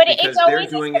ours. But because it's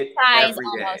always they're doing a surprise, it every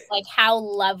day. almost like how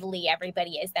lovely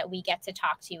everybody is that we get to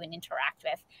talk to and interact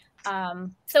with.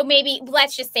 So maybe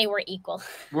let's just say we're equal.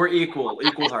 We're equal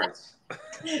hearts.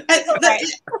 I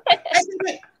think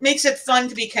it makes it fun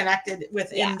to be connected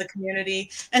within the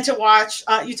community and to watch.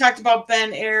 You talked about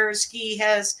Ben Ayers. He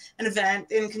has an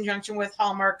event in conjunction with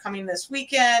Hallmark coming this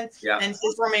weekend. Yeah. And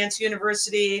his Romance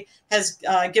University has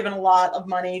given a lot of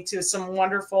money to some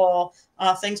wonderful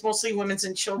things, mostly women's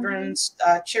and children's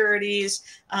charities.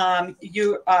 The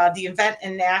event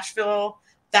in Nashville,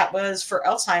 that was for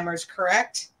Alzheimer's,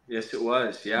 correct? Yes, it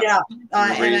was. Yeah. Yeah. And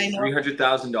I know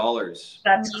 $300,000.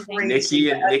 That's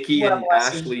crazy. Nikki and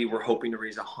Ashley were hoping to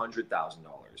raise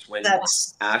 $100,000 when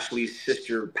Ashley's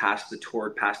sister passed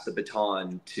the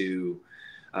baton to,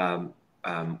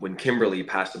 when Kimberly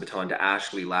passed the baton to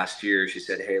Ashley last year. She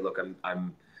said, "Hey, look,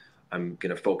 I'm going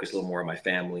to focus a little more on my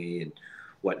family and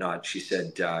whatnot." She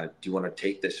said, "Do you want to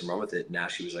take this and run with it?" And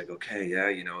Ashley was like, "Okay, yeah,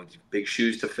 it's big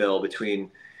shoes to fill between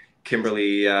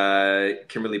Kimberly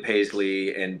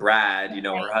Paisley and Brad,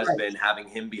 her husband, having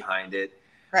him behind it."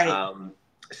 Right.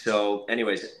 So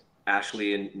anyways,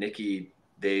 Ashley and Nikki,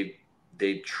 they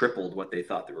tripled what they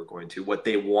thought they were going to, what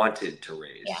they wanted to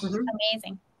raise. Yeah,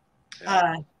 amazing.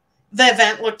 Yeah. The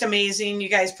event looked amazing. You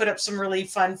guys put up some really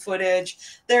fun footage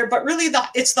there, but really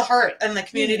it's the heart and the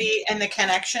community and the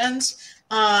connections.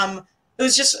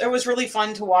 It was really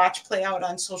fun to watch play out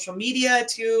on social media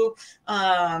too.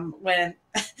 When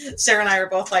Sarah and I were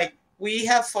both like, we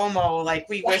have FOMO, like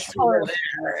we wish we were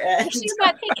there. And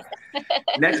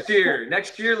next year, ladies.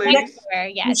 Next year,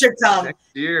 yes. You should come.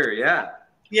 Next year, yeah.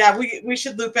 Yeah, we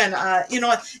should loop in.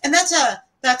 And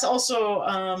that's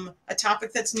also a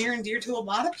topic that's near and dear to a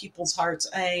lot of people's hearts.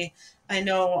 I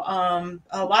know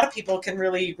a lot of people can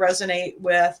really resonate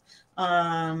with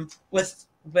the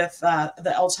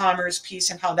Alzheimer's piece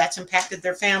and how that's impacted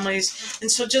their families.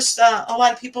 And so just a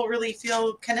lot of people really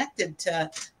feel connected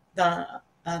to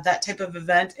that type of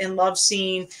event and love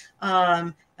seeing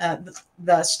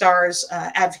the stars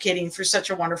advocating for such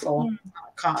a wonderful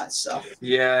cause. So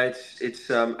yeah, it's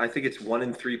I think it's 1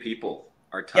 in 3 people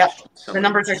are touched. Yep. The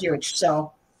numbers are huge.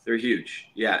 So they're huge.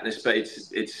 Yeah. And it's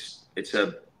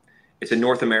a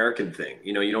North American thing.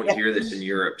 You don't hear this in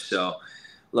Europe. So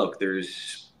look, there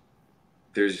is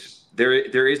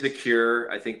a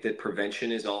cure. I think that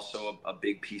prevention is also a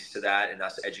big piece to that, and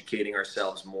us educating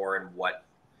ourselves more in what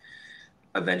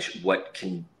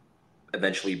can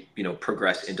eventually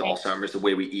progress into Alzheimer's, the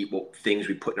way we eat, what things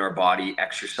we put in our body,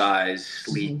 exercise,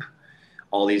 sleep,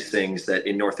 all these things that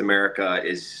in North America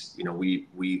is we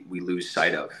lose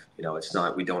sight of. It's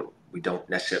not, we don't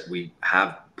necessarily, we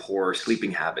have poor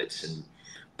sleeping habits and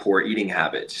poor eating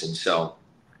habits, and so,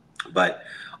 but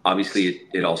obviously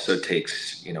it also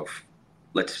takes,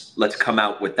 let's come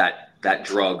out with that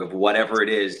drug of whatever it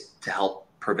is to help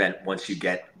prevent once you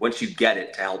get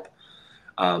it, to help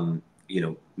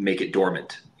make it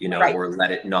dormant, or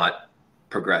let it not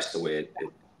progress the way it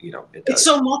does. It's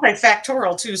so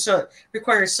multifactorial too, so it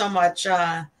requires so much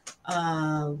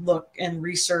look and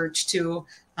research to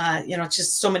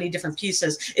just so many different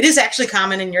pieces. It is actually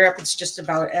common in Europe. It's just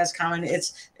about as common.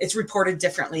 It's reported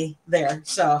differently there.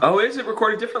 So is it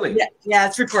recorded differently? Yeah,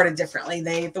 it's reported differently.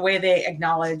 The way they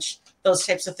acknowledge those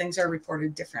types of things are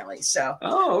reported differently. So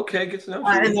okay, good to know.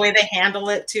 And the way they handle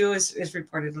it too is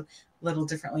reported a little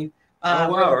differently.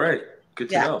 Wow, right. Good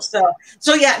to know. So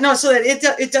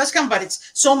it does come, but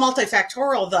it's so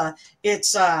multifactorial.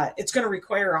 It's going to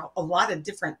require a lot of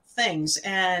different things,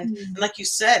 and like you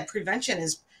said, prevention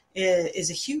is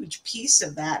a huge piece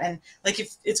of that. And like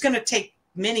if it's going to take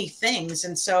many things,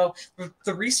 and so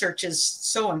the research is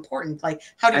so important. Like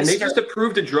how do you just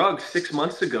approved a drug 6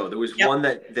 months ago. There was one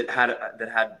that had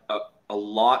a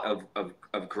lot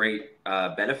of great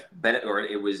benefit, or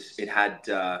it had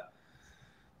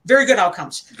very good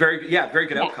outcomes. Very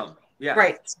good outcome. Yeah.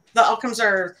 Right. The outcomes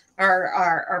are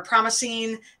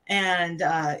promising, and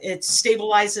it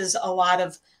stabilizes a lot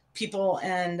of people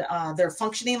and their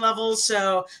functioning levels.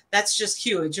 So that's just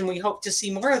huge. And we hope to see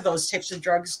more of those types of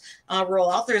drugs roll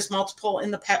out. There's multiple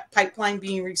in the pipeline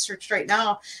being researched right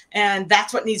now. And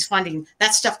that's what needs funding.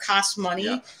 That stuff costs money.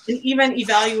 Yeah. And even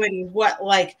evaluating what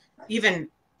even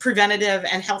preventative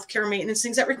and healthcare maintenance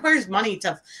things, that requires money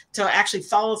to actually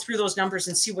follow through those numbers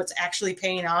and see what's actually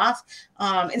paying off.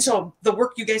 And so the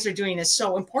work you guys are doing is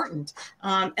so important.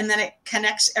 And then it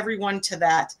connects everyone to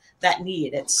that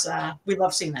need. It's we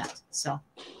love seeing that. So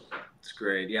it's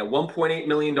great. Yeah, $1.8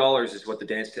 million is what the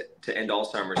Dance to End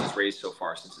Alzheimer's has raised so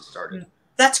far since it started.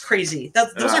 That's crazy.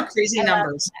 Those are crazy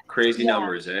numbers. Crazy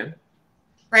numbers, eh?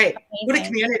 Right. Amazing. What a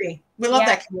community. We love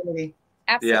that community.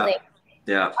 Absolutely.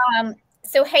 Yeah.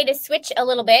 So hey, to switch a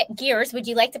little bit gears, would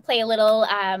you like to play a little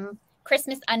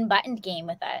Christmas Unbuttoned game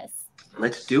with us?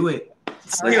 Let's do it.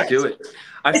 Let's do it.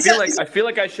 I feel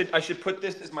like I should put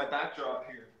this as my backdrop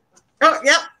here. Oh,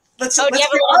 yep. Let's do you have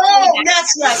a oh, little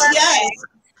yes.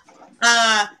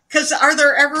 Because are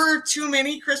there ever too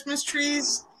many Christmas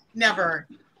trees? Never.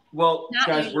 Well, Not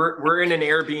guys, usually. we're in an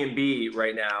Airbnb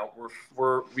right now.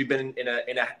 We've been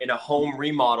in a home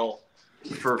remodel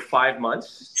for 5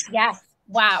 months. Yes.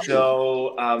 Wow.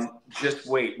 So just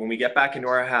wait. When we get back into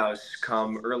our house,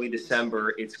 come early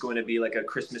December, it's going to be like a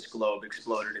Christmas globe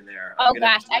exploded in there. Oh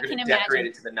gosh, I can decorate imagine.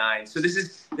 it to the nines. So this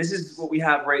is what we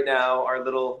have right now. Our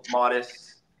little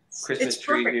modest Christmas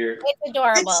tree here. It's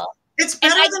adorable. It's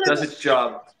better than does its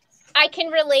job. I can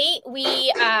relate.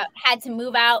 We had to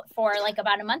move out for like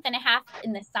about a month and a half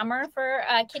in the summer for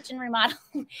a kitchen remodel,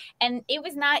 and it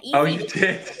was not easy. Oh, you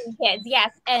did? Kids,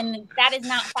 yes, and that is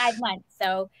not 5 months.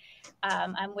 So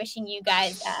I'm wishing you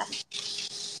guys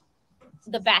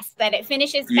the best, that it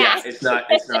finishes fast. Yeah,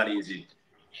 it's not easy.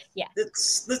 Yeah,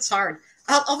 it's hard.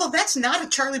 Although that's not a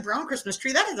Charlie Brown Christmas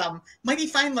tree. That is a mighty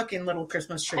fine looking little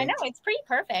Christmas tree. I know, it's pretty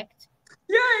perfect.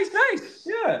 Yeah, he's nice.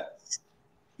 Yeah.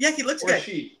 Yeah, he looks or good.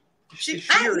 She you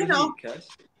or he, know. Cass?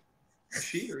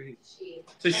 She or he?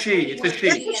 It's a she. It's a she.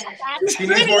 She's She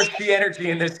needs more she energy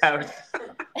in this house.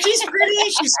 She's pretty.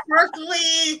 She's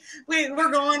sparkly.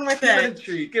 We're going with Give her it. the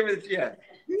tree. Give her the Yes.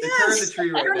 It's her the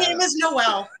tree right Her now. name is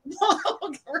Noelle.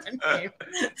 Her name.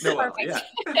 Noelle, yeah.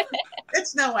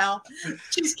 It's Noelle.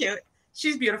 She's cute.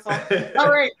 She's beautiful.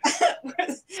 All right.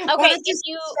 Okay, if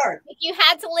you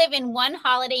had to live in one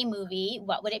holiday movie,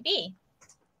 what would it be?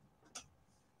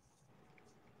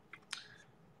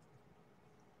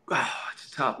 Oh, it's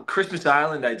tough. Christmas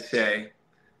Island, I'd say.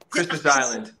 Christmas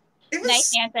Island. It was,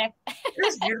 Nice answer. It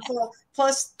was beautiful.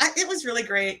 Plus, it was really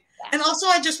great. And also,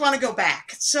 I just want to go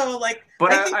back. So, like,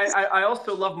 but I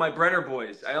also love my Brenner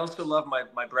boys. I also love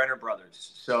my Brenner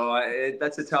brothers. So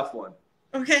that's a tough one.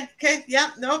 Okay.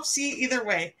 Yeah. Nope. See, either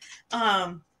way.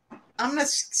 I'm gonna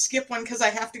skip one because I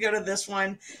have to go to this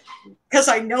one because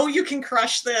I know you can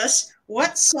crush this.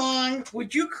 What song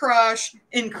would you crush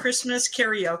in Christmas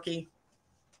karaoke?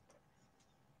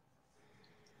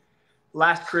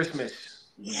 Last Christmas.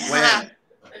 Yeah. When?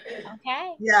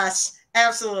 Okay. Yes,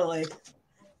 absolutely.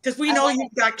 Because we know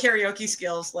you've got karaoke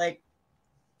skills like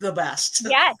the best.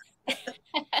 Yes.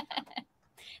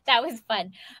 That was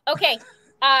fun. Okay.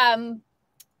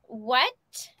 What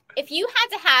if you had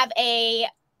to have a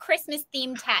Christmas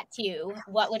themed tattoo,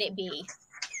 what would it be?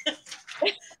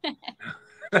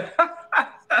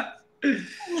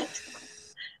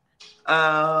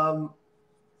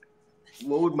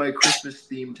 What would my Christmas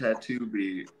themed tattoo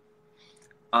be?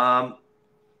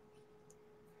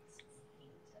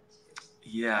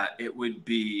 Yeah, it would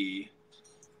be.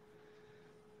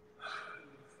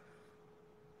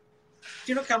 If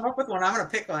you don't come up with one, I'm gonna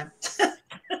pick one. I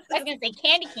was gonna say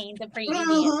candy cane's a pretty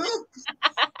easy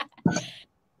answer.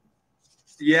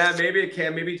 Yeah, maybe it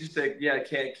can. Maybe just a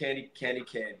candy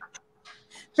cane.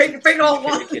 Big old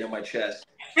one. Candy cane on my chest.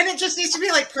 And it just needs to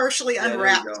be like partially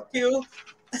unwrapped too.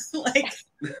 Like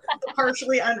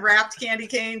partially unwrapped candy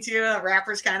cane too. The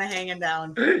wrapper's kind of hanging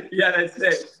down. Yeah, that's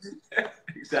it.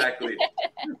 Exactly.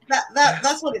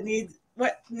 That's what it needs.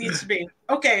 What needs to be.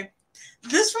 Okay.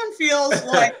 This one feels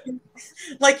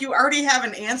like you already have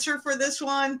an answer for this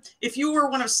one. If you were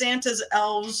one of Santa's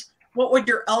elves, what would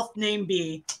your elf name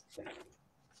be?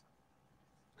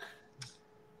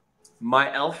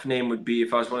 My elf name would be,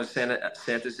 if I was one of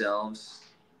Santa's elves,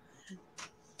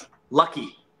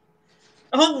 Lucky.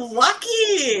 Oh,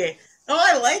 Lucky. Oh,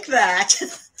 I like that.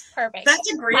 Perfect.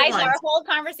 That's a great Ties one. our whole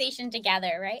conversation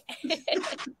together, right?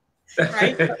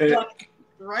 Right?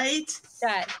 Right?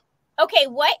 Good. Okay,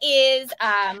 what is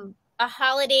a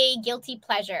holiday guilty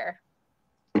pleasure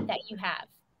that you have?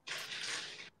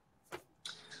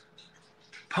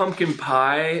 Pumpkin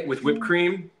pie with whipped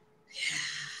cream.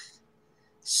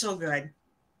 So good.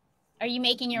 Are you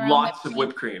making your own? Lots of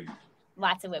whipped cream.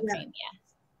 Lots of whipped cream,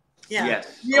 Yeah.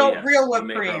 Yes. Real whipped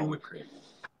We make our own cream. whipped cream.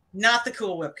 Not the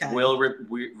Cool Whip kind.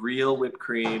 Real whipped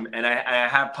cream, and I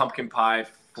have pumpkin pie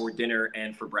for dinner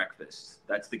and for breakfast.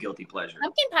 That's the guilty pleasure.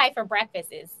 Pumpkin pie for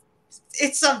breakfast is.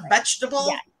 It's a vegetable.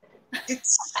 Yeah.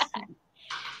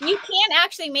 You can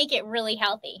actually make it really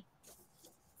healthy.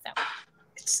 So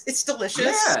it's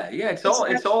delicious. Yeah. It's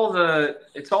all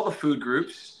the food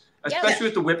groups, especially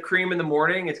with the whipped cream in the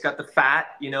morning. It's got the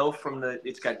fat,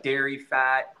 it's got dairy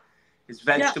fat. It's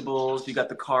vegetables. You got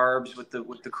the carbs with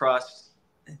the crust.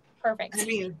 Perfect. I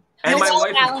mean, and my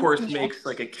wife, of course, makes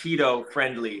like a keto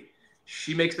friendly.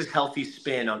 She makes this healthy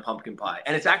spin on pumpkin pie,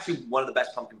 and it's actually one of the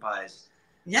best pumpkin pies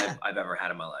Yeah. I've ever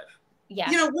had in my life. Yeah.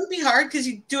 You know, it wouldn't be hard because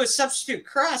you do a substitute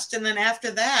crust, and then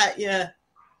after that,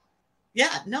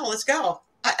 no, let's go.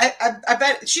 I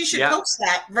bet she should post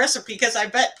that recipe because I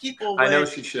bet people would. I know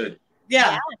she should.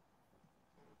 Yeah.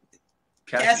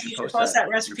 Cass, you should post that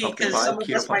recipe because some of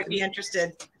us might be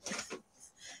interested.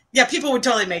 Yeah, people would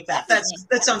totally make that.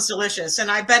 That sounds delicious, and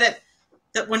I bet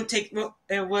it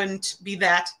wouldn't be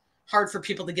that hard for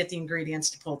people to get the ingredients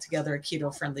to pull together a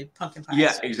keto-friendly pumpkin pie.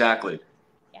 Yeah, exactly.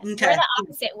 Yeah. Okay. We're the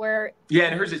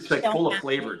opposite. And hers it's like full of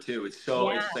flavor too. It's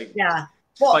it's like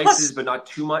well, spices, but not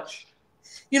too much.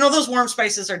 You know, those warm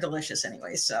spices are delicious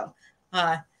anyway. So,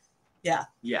 yeah.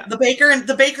 The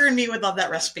baker and me would love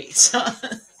that recipe. So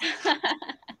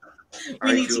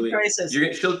we need some choices.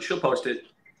 She'll post it.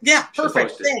 Yeah,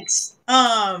 perfect. Thanks.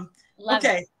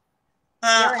 Okay.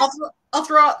 I'll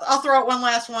throw out one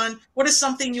last one. What is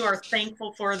something you are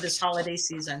thankful for this holiday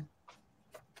season?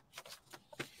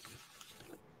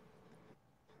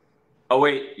 Oh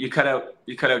wait, you cut out,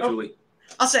 Julie.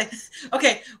 I'll say,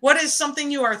 okay. What is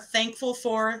something you are thankful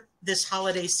for this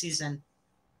holiday season?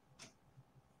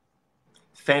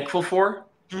 Thankful for?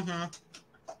 Mm-hmm.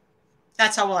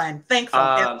 That's how we'll end. Thankful.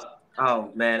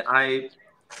 Oh man,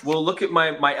 well, look at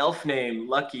my elf name,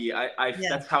 Lucky.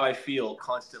 That's how I feel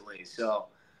constantly. So,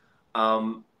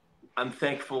 I'm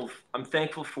thankful. I'm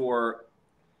thankful for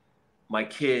my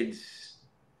kids.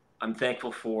 I'm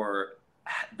thankful for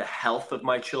the health of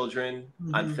my children.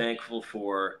 Mm-hmm. I'm thankful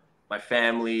for my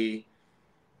family.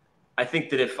 I think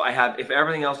that if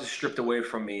everything else is stripped away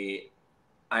from me,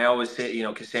 I always say, you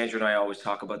know, Cassandra and I always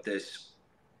talk about this.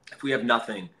 If we have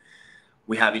nothing,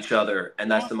 we have each other, and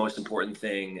that's the most important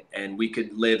thing. And we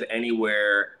could live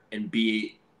anywhere and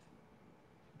be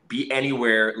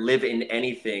anywhere, live in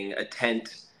anything, a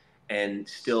tent, and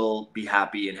still be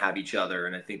happy and have each other.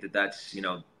 And I think that's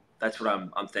what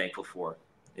I'm thankful for,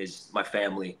 is my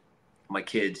family, my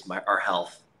kids, our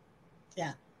health.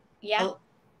 Yeah. Yeah.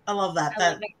 I love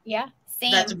that.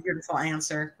 Same. That's a beautiful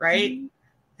answer, right?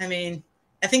 Mm-hmm. I mean,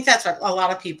 I think that's what a lot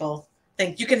of people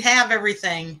think. You can have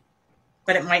everything,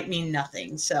 but it might mean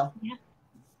nothing. So,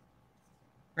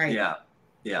 right.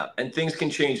 Yeah. And things can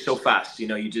change so fast. You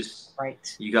know, you just,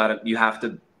 you have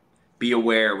to be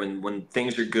aware when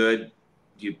things are good,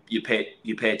 you pay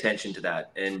attention to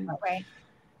that and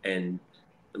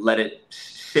let it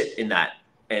sit in that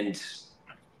and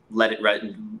let it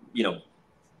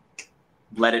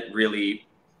really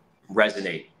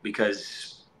resonate,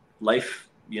 because life,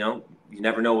 you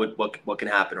never know what can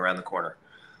happen around the corner.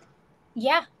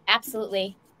 Yeah,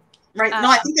 absolutely. Right. No,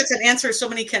 I think that's an answer so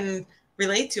many can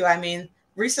relate to. I mean,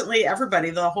 recently,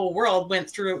 the whole world went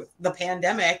through the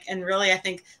pandemic, and really, I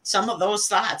think some of those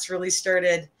thoughts really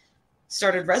started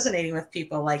resonating with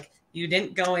people. Like, you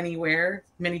didn't go anywhere.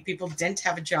 Many people didn't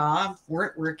have a job,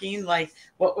 weren't working. Like,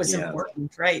 what was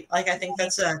important, right? Like, I think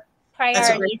that's a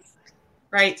priorities.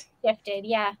 Right. Shifted,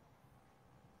 yeah.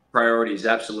 Priorities,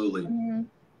 absolutely. Mm-hmm.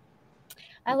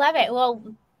 I love it. Well,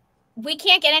 we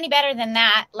can't get any better than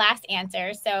that last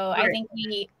answer. So I think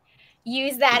we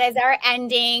use that as our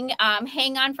ending.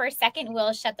 Hang on for a second.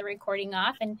 We'll shut the recording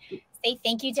off and say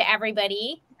thank you to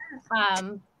everybody.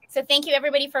 So thank you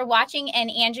everybody for watching.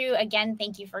 And Andrew, again,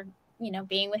 thank you for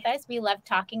being with us. We love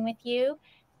talking with you.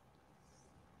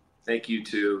 Thank you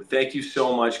too. Thank you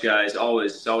so much, guys.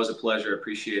 It's always a pleasure.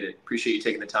 Appreciate it. Appreciate you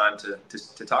taking the time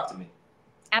to talk to me.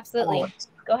 Absolutely.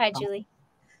 Go ahead, Julie.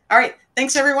 All right.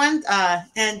 Thanks everyone.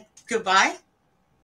 And goodbye.